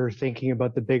were thinking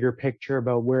about the bigger picture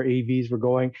about where EVs were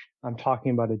going. I'm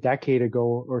talking about a decade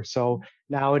ago or so.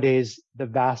 Nowadays, the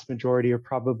vast majority are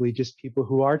probably just people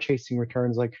who are chasing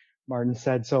returns, like Martin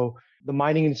said. So the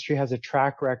mining industry has a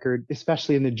track record,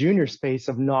 especially in the junior space,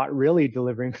 of not really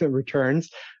delivering the returns.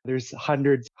 There's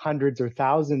hundreds or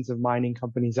thousands of mining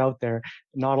companies out there.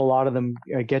 Not a lot of them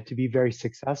get to be very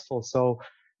successful. So,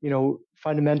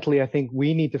 fundamentally, I think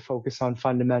we need to focus on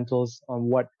fundamentals, on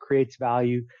what creates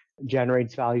value,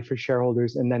 generates value for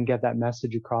shareholders, and then get that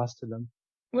message across to them.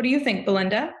 What do you think,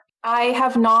 Belinda? I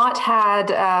have not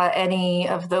had any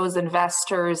of those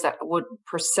investors that would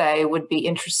be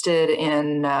interested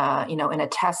in a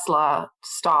Tesla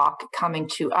stock coming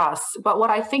to us. But what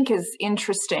I think is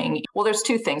interesting, well, there's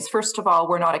two things. First of all,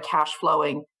 we're not a cash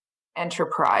flowing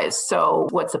enterprise. So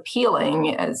what's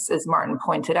appealing, as Martin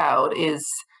pointed out, is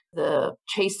the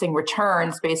chasing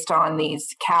returns based on these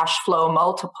cash flow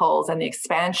multiples and the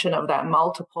expansion of that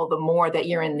multiple. The more that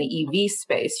you're in the EV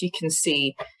space, you can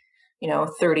see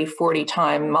 30, 40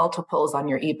 time multiples on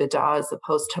your EBITDA as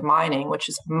opposed to mining, which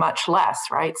is much less,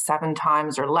 right? 7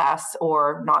 times or less,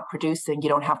 or not producing, you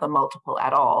don't have the multiple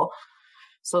at all.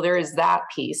 So there is that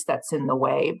piece that's in the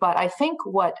way. But I think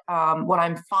what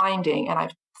I'm finding, and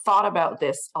I've thought about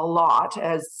this a lot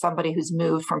as somebody who's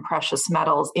moved from precious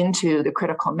metals into the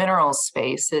critical minerals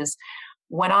space, is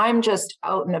when I'm just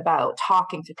out and about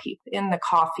talking to people in the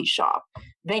coffee shop,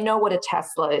 they know what a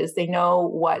Tesla is, they know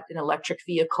what an electric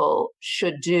vehicle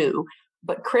should do,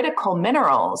 but critical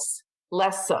minerals,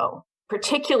 less so,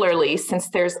 particularly since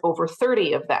there's over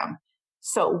 30 of them.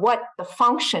 So what the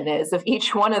function is of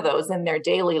each one of those in their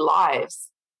daily lives,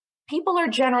 people are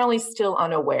generally still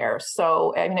unaware.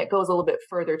 So, it goes a little bit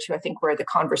further to, I think, where the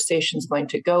conversation is going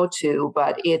to go to,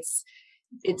 but it's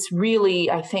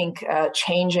really, I think,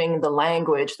 changing the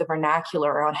language, the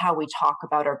vernacular around how we talk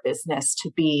about our business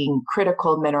to being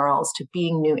critical minerals, to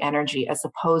being new energy, as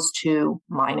opposed to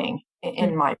mining,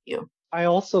 in my view. I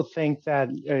also think that,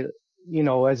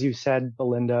 as you said,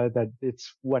 Belinda, that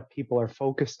it's what people are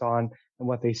focused on and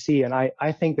what they see. And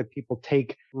I think that people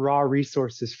take raw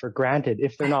resources for granted.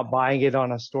 If they're not buying it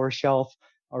on a store shelf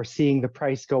or seeing the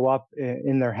price go up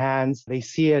in their hands, they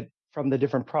see it from the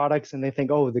different products and they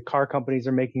think, oh, the car companies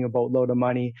are making a boatload of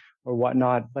money or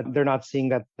whatnot, but they're not seeing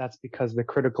that that's because the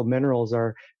critical minerals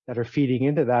that are feeding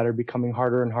into that are becoming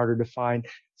harder and harder to find.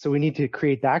 So we need to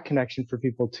create that connection for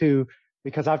people too,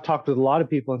 because I've talked with a lot of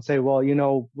people and say, well,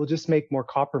 we'll just make more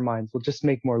copper mines. We'll just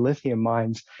make more lithium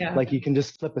mines. Yeah. Like you can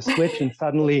just flip a switch and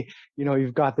suddenly,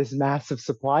 you've got this massive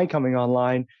supply coming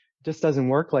online. It just doesn't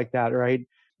work like that, right?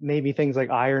 Maybe things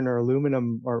like iron or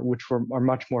aluminum, which are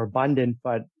much more abundant,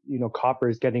 but copper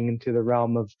is getting into the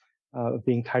realm of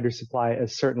being tighter supply,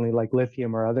 as certainly like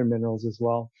lithium or other minerals as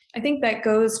well. I think that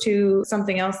goes to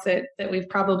something else that we've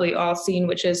probably all seen,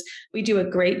 which is we do a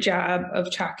great job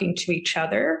of talking to each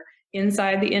other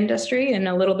inside the industry, and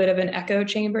a little bit of an echo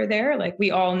chamber there. Like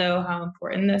we all know how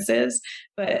important this is,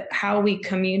 but how we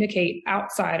communicate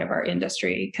outside of our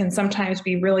industry can sometimes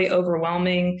be really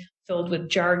overwhelming, filled with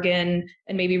jargon,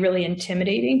 and maybe really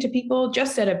intimidating to people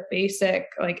just at a basic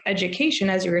education,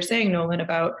 as you were saying, Nolan,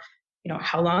 about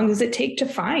how long does it take to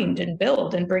find and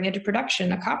build and bring into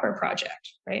production a copper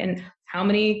project, right? And how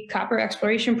many copper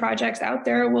exploration projects out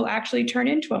there will actually turn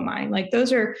into a mine? Like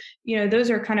those are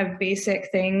kind of basic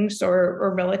things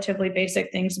or relatively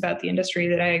basic things about the industry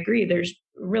that I agree there's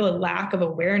really lack of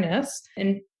awareness.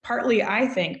 And partly, I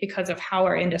think, because of how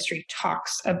our industry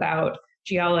talks about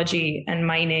geology and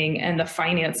mining and the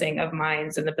financing of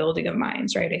mines and the building of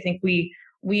mines, right? I think we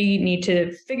need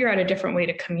to figure out a different way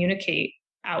to communicate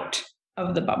out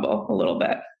of the bubble a little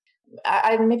bit.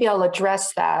 Maybe I'll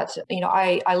address that.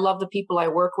 I love the people I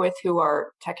work with who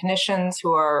are technicians,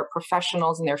 who are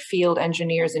professionals in their field,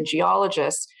 engineers and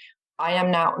geologists. I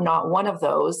am now not one of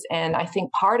those. And I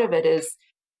think part of it is,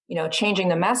 changing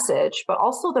the message, but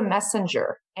also the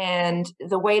messenger. And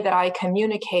the way that I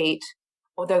communicate,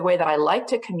 or the way that I like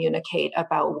to communicate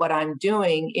about what I'm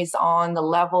doing, is on the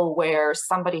level where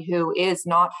somebody who is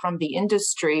not from the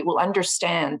industry will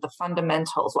understand the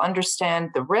fundamentals, will understand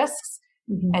the risks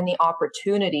and the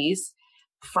opportunities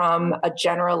from a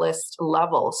generalist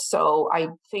level. So I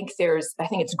think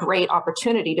it's great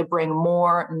opportunity to bring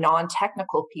more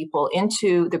non-technical people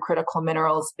into the critical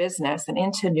minerals business and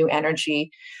into new energy,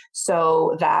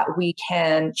 so that we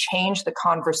can change the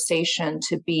conversation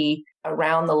to be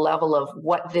around the level of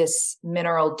what this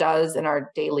mineral does in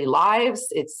our daily lives,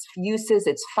 its uses,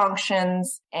 its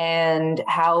functions, and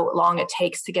how long it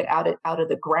takes to get out of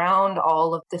the ground,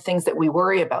 all of the things that we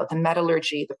worry about, the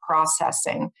metallurgy, the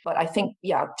processing. But I think,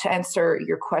 to answer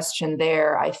your question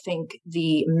there, I think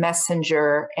the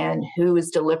messenger and who is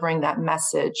delivering that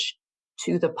message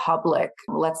to the public,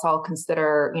 let's all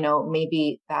consider,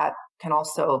 maybe that can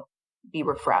also be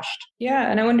refreshed. Yeah.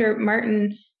 And I wonder, Martin,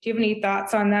 do you have any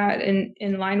thoughts on that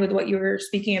in line with what you were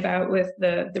speaking about with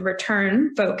the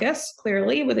return focus,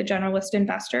 clearly with a generalist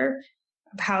investor,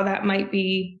 how that might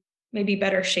be maybe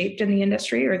better shaped in the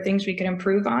industry or things we can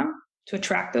improve on to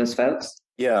attract those folks?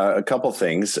 Yeah, a couple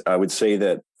things. I would say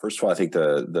that, first of all, I think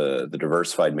the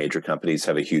diversified major companies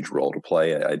have a huge role to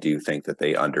play. I do think that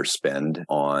they underspend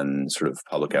on sort of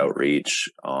public outreach,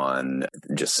 on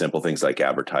just simple things like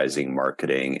advertising,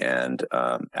 marketing, and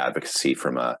advocacy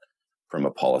from a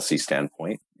policy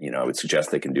standpoint. I would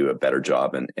suggest they can do a better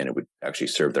job, and it would actually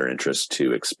serve their interest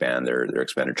to expand their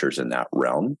expenditures in that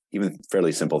realm. Even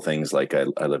fairly simple things like I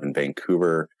live in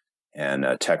Vancouver, and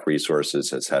Tech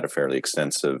Resources has had a fairly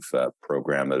extensive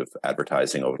program of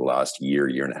advertising over the last year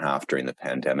and a half during the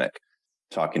pandemic,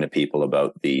 talking to people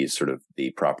about the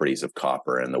properties of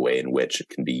copper and the way in which it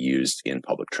can be used in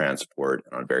public transport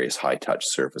and on various high touch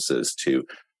surfaces to,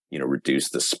 reduce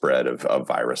the spread of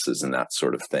viruses and that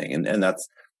sort of thing. And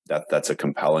that's a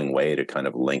compelling way to kind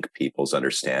of link people's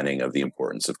understanding of the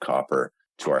importance of copper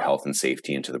to our health and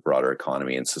safety and to the broader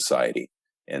economy and society.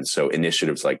 And so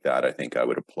initiatives like that, I think I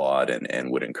would applaud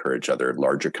and would encourage other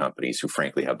larger companies who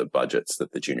frankly have the budgets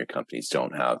that the junior companies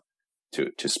don't have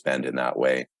to spend in that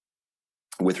way.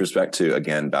 With respect to,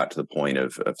 again, back to the point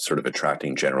of sort of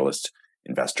attracting generalist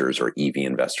investors or EV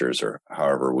investors or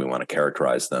however we want to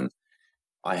characterize them,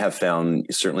 I have found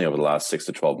certainly over the last 6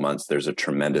 to 12 months, there's a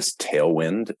tremendous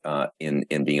tailwind in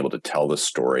being able to tell the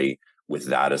story with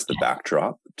that as the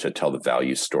backdrop, to tell the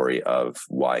value story of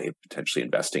why potentially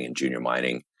investing in junior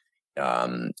mining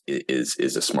is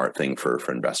a smart thing for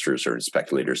investors or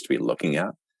speculators to be looking at.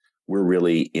 We're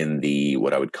really in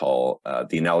what I would call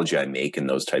the analogy I make in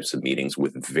those types of meetings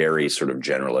with very sort of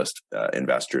generalist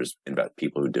investors,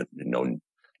 people who know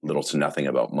little to nothing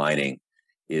about mining,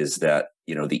 is that,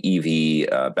 the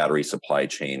EV battery supply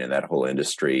chain and that whole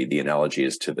industry, the analogy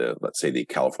is to let's say the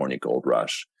California gold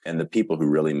rush. And the people who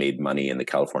really made money in the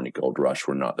California gold rush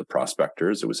were not the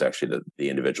prospectors. It was actually the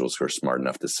individuals who were smart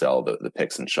enough to sell the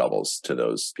picks and shovels to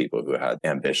those people who had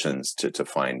ambitions to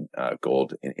find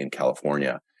gold in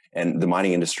California. And the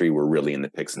mining industry were really in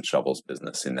the picks and shovels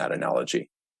business in that analogy.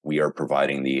 We are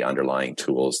providing the underlying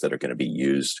tools that are going to be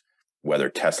used, whether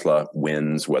Tesla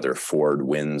wins, whether Ford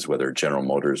wins, whether General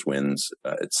Motors wins,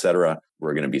 et cetera.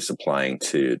 We're going to be supplying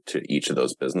to each of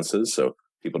those businesses. So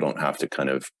people don't have to kind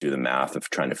of do the math of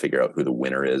trying to figure out who the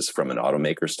winner is from an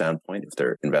automaker standpoint. If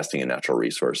they're investing in natural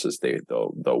resources,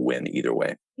 they'll win either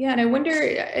way. Yeah. And I wonder,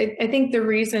 I think the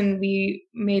reason we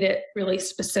made it really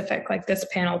specific, like this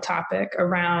panel topic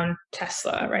around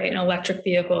Tesla, right, and electric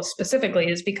vehicles specifically,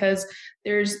 is because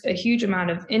there's a huge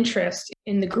amount of interest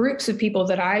in the groups of people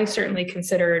that I certainly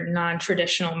consider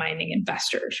non-traditional mining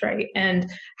investors, right?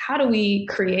 And how do we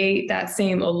create that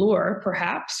same allure,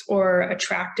 perhaps, or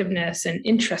attractiveness and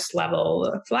interest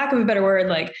level, for lack of a better word,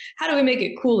 like how do we make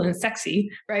it cool and sexy,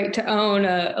 right, to own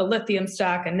a lithium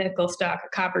stock, a nickel stock, a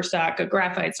copper stock, a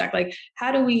graphite stock? Like,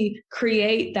 how do we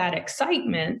create that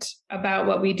excitement about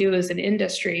what we do as an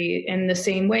industry in the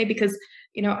same way? Because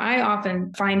I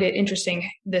often find it interesting,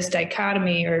 this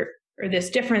dichotomy or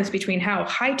this difference between how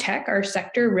high tech our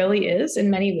sector really is in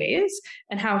many ways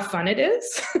and how fun it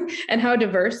is and how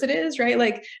diverse it is, right?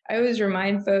 Like I always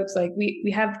remind folks, like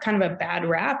we have kind of a bad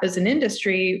rap as an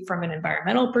industry from an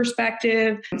environmental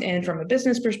perspective and from a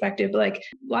business perspective. Like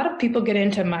a lot of people get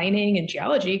into mining and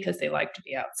geology because they like to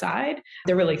be outside.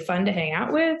 They're really fun to hang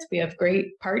out with. We have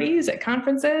great parties at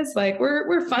conferences. Like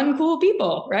we're fun, cool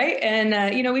people, right?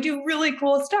 And we do really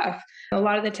cool stuff. A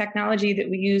lot of the technology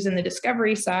that we use in the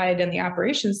discovery side and the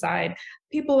operations side,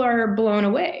 people are blown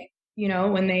away,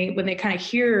 when they kind of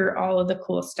hear all of the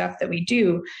cool stuff that we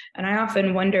do. And I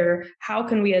often wonder, how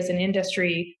can we as an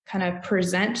industry kind of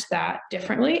present that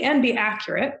differently and be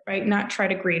accurate, right? Not try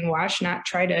to greenwash, not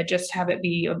try to just have it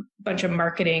be a bunch of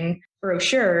marketing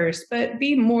brochures, but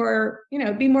be more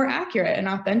accurate and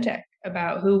authentic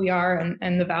about who we are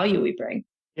and the value we bring.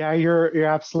 Yeah, you're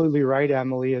absolutely right,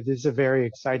 Emily. It is a very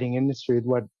exciting industry.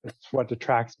 It's what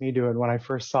attracts me to it. When I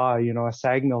first saw, a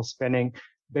SAG mill spinning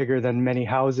bigger than many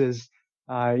houses,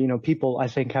 people, I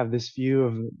think, have this view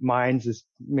of mines as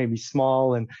maybe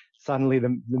small and suddenly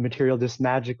the material just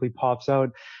magically pops out.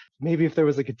 maybe if there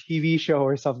was like a TV show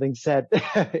or something set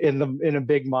in a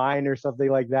big mine or something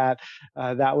like that,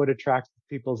 that would attract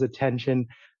people's attention.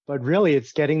 But really,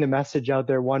 it's getting the message out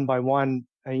there one by one.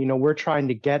 We're trying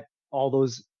to get all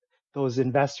those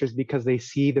investors because they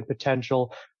see the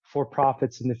potential for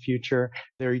profits in the future.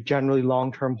 They're generally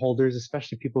long-term holders,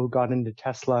 especially people who got into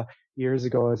Tesla years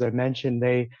ago. As I mentioned,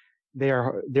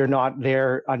 they're not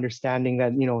there understanding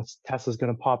that, Tesla's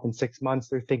going to pop in 6 months.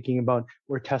 They're thinking about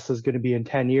where Tesla's going to be in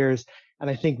 10 years. And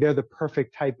I think they're the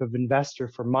perfect type of investor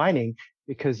for mining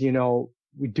because,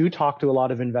 we do talk to a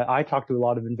lot of I talk to a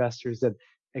lot of investors that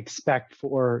expect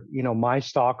for, my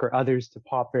stock or others to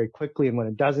pop very quickly. And when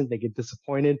it doesn't, they get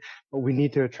disappointed. But we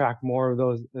need to attract more of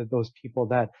those people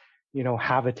that,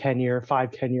 have a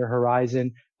 5-10 year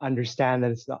horizon, understand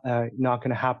that it's not going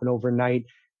to happen overnight,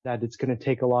 that it's going to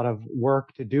take a lot of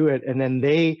work to do it. And then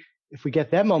if we get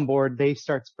them on board, they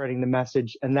start spreading the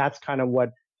message. And that's kind of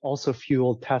what also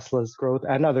fueled Tesla's growth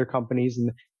and other companies,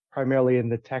 and primarily in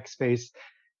the tech space.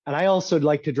 And I also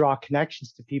like to draw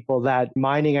connections to people that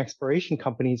mining exploration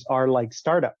companies are like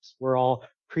startups. We're all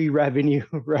pre-revenue,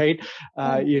 right?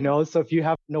 So if you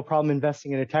have no problem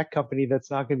investing in a tech company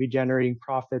that's not going to be generating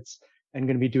profits and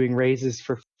going to be doing raises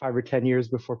for 5 or 10 years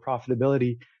before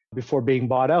profitability, before being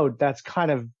bought out, that's kind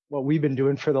of what we've been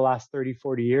doing for the last 30,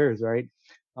 40 years, right?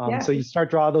 So you start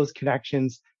draw those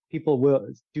connections, people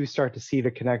do start to see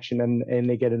the connection and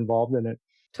they get involved in it.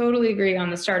 Totally agree on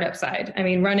the startup side.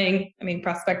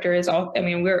 Prospector is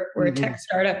we're a tech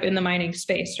startup in the mining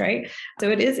space, right? So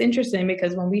it is interesting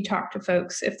because when we talk to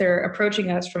folks, if they're approaching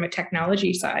us from a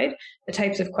technology side, the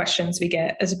types of questions we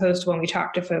get, as opposed to when we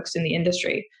talk to folks in the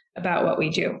industry about what we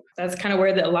do. That's kind of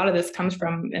where a lot of this comes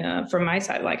from my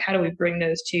side. Like, how do we bring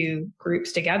those two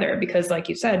groups together? Because like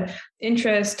you said,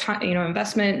 interest,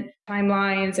 investment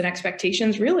timelines and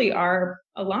expectations really are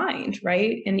aligned,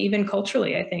 right? And even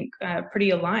culturally, I think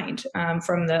pretty aligned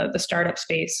from the startup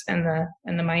space and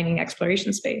the mining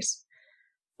exploration space.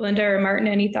 Linda or Martin,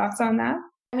 any thoughts on that?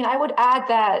 I would add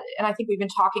that, and I think we've been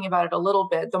talking about it a little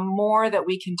bit, the more that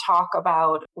we can talk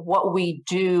about what we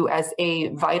do as a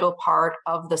vital part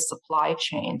of the supply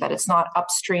chain, that it's not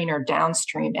upstream or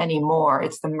downstream anymore,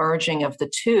 it's the merging of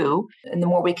the two. And the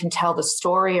more we can tell the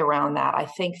story around that, I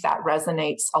think that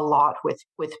resonates a lot with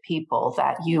people,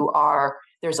 that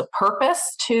there's a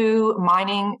purpose to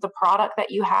mining the product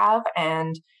that you have,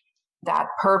 and that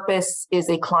purpose is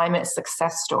a climate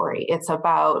success story. It's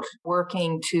about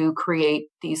working to create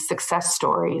these success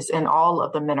stories in all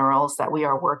of the minerals that we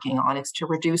are working on. It's to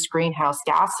reduce greenhouse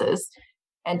gases,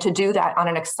 and to do that on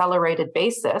an accelerated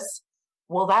basis.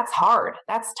 Well, that's hard.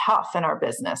 That's tough in our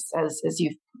business, as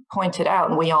you've pointed out,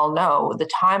 and we all know the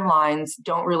timelines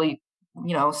don't really,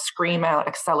 scream out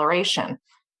acceleration.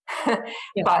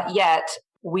 But yet,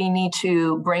 we need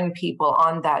to bring people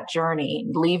on that journey,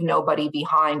 leave nobody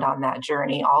behind on that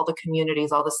journey, all the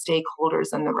communities, all the stakeholders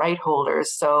and the right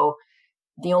holders. So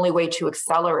the only way to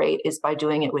accelerate is by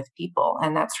doing it with people.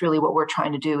 And that's really what we're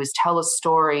trying to do, is tell a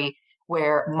story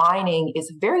where mining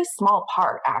is a very small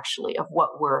part, actually, of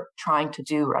what we're trying to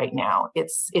do right now.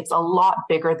 It's a lot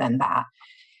bigger than that.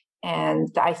 And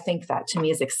I think that, to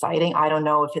me, is exciting. I don't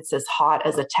know if it's as hot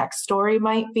as a tech story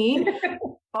might be,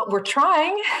 but we're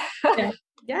trying.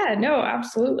 Yeah, no,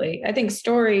 absolutely. I think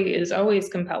story is always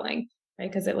compelling, right?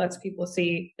 Because it lets people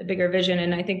see the bigger vision.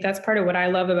 And I think that's part of what I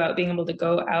love about being able to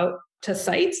go out to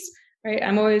sites, right?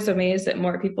 I'm always amazed that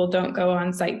more people don't go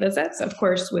on site visits, of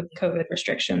course, with COVID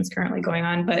restrictions currently going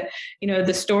on. But,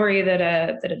 the story that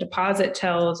a deposit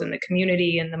tells, and the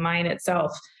community and the mine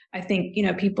itself, I think,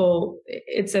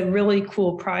 it's a really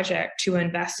cool project to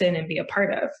invest in and be a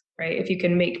part of, right? If you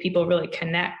can make people really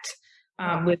connect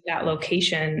with that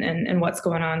location and what's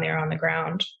going on there on the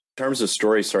ground. In terms of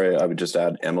story, I would just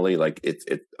add, Emily,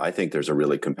 I think there's a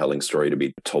really compelling story to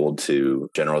be told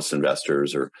to generalist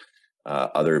investors or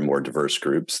other more diverse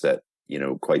groups that,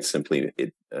 quite simply,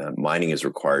 mining is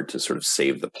required to sort of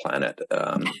save the planet.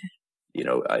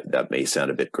 That may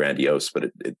sound a bit grandiose, but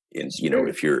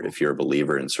if you're a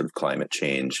believer in sort of climate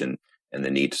change and the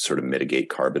need to sort of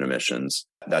mitigate carbon emissions,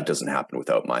 that doesn't happen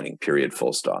without mining, period,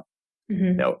 full stop.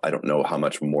 Mm-hmm. Now, I don't know how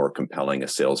much more compelling a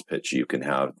sales pitch you can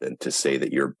have than to say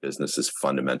that your business is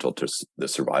fundamental to the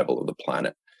survival of the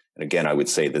planet. And again, I would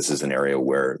say this is an area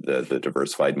where the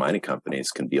diversified mining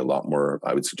companies can be a lot more,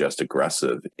 I would suggest,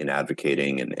 aggressive in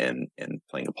advocating and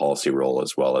playing a policy role,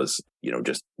 as well as,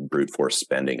 just brute force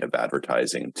spending of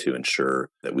advertising to ensure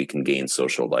that we can gain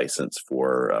social license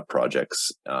for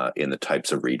projects in the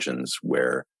types of regions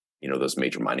where, those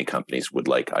major mining companies would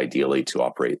like ideally to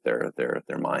operate their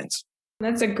mines.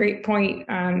 That's a great point.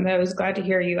 I was glad to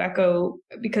hear you echo,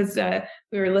 because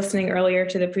we were listening earlier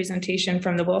to the presentation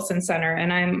from the Wilson Center,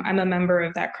 and I'm a member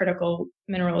of that critical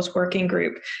minerals working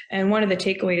group. And one of the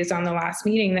takeaways on the last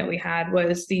meeting that we had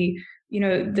was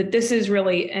that this is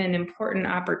really an important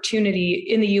opportunity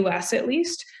in the U.S. at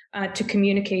least to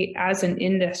communicate as an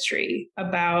industry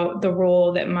about the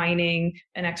role that mining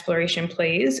and exploration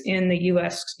plays in the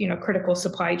U.S. Critical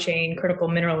supply chain, critical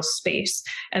minerals space,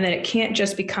 and that it can't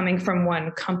just be coming from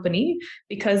one company,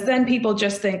 because then people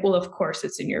just think, well, of course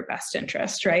it's in your best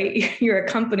interest, right? You're a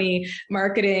company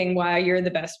marketing why you're the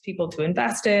best people to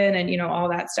invest in, and all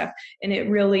that stuff. And it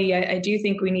really, I do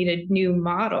think we need a new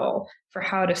model for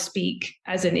how to speak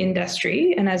as an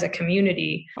industry and as a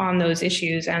community on those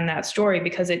issues and that story,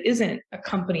 because it isn't a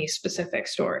company specific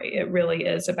story. It really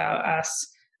is about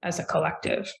us as a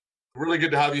collective. Really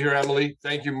good to have you here, Emily.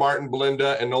 Thank you, Martin,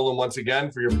 Belinda, and Nolan once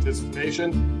again for your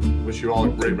participation. Wish you all a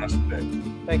great rest of the day.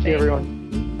 Thank you, everyone.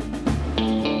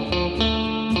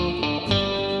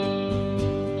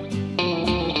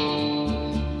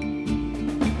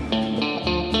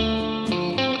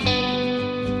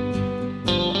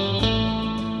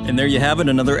 And there you have it,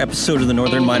 another episode of the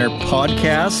Northern Miner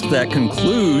Podcast that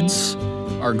concludes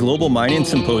our Global Mining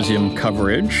Symposium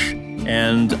coverage.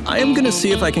 And I am going to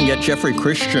see if I can get Jeffrey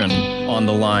Christian on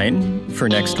the line for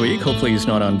next week. Hopefully he's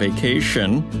not on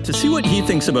vacation, to see what he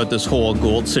thinks about this whole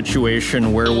gold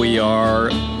situation, where we are.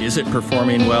 Is it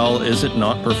performing well? Is it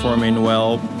not performing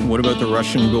well? What about the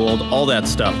Russian gold? All that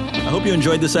stuff. I hope you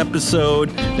enjoyed this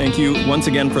episode. Thank you once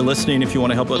again for listening. If you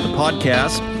want to help out the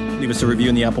podcast, leave us a review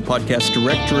in the Apple Podcast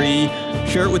directory.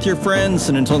 Share it with your friends.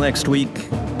 And until next week,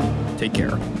 take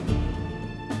care.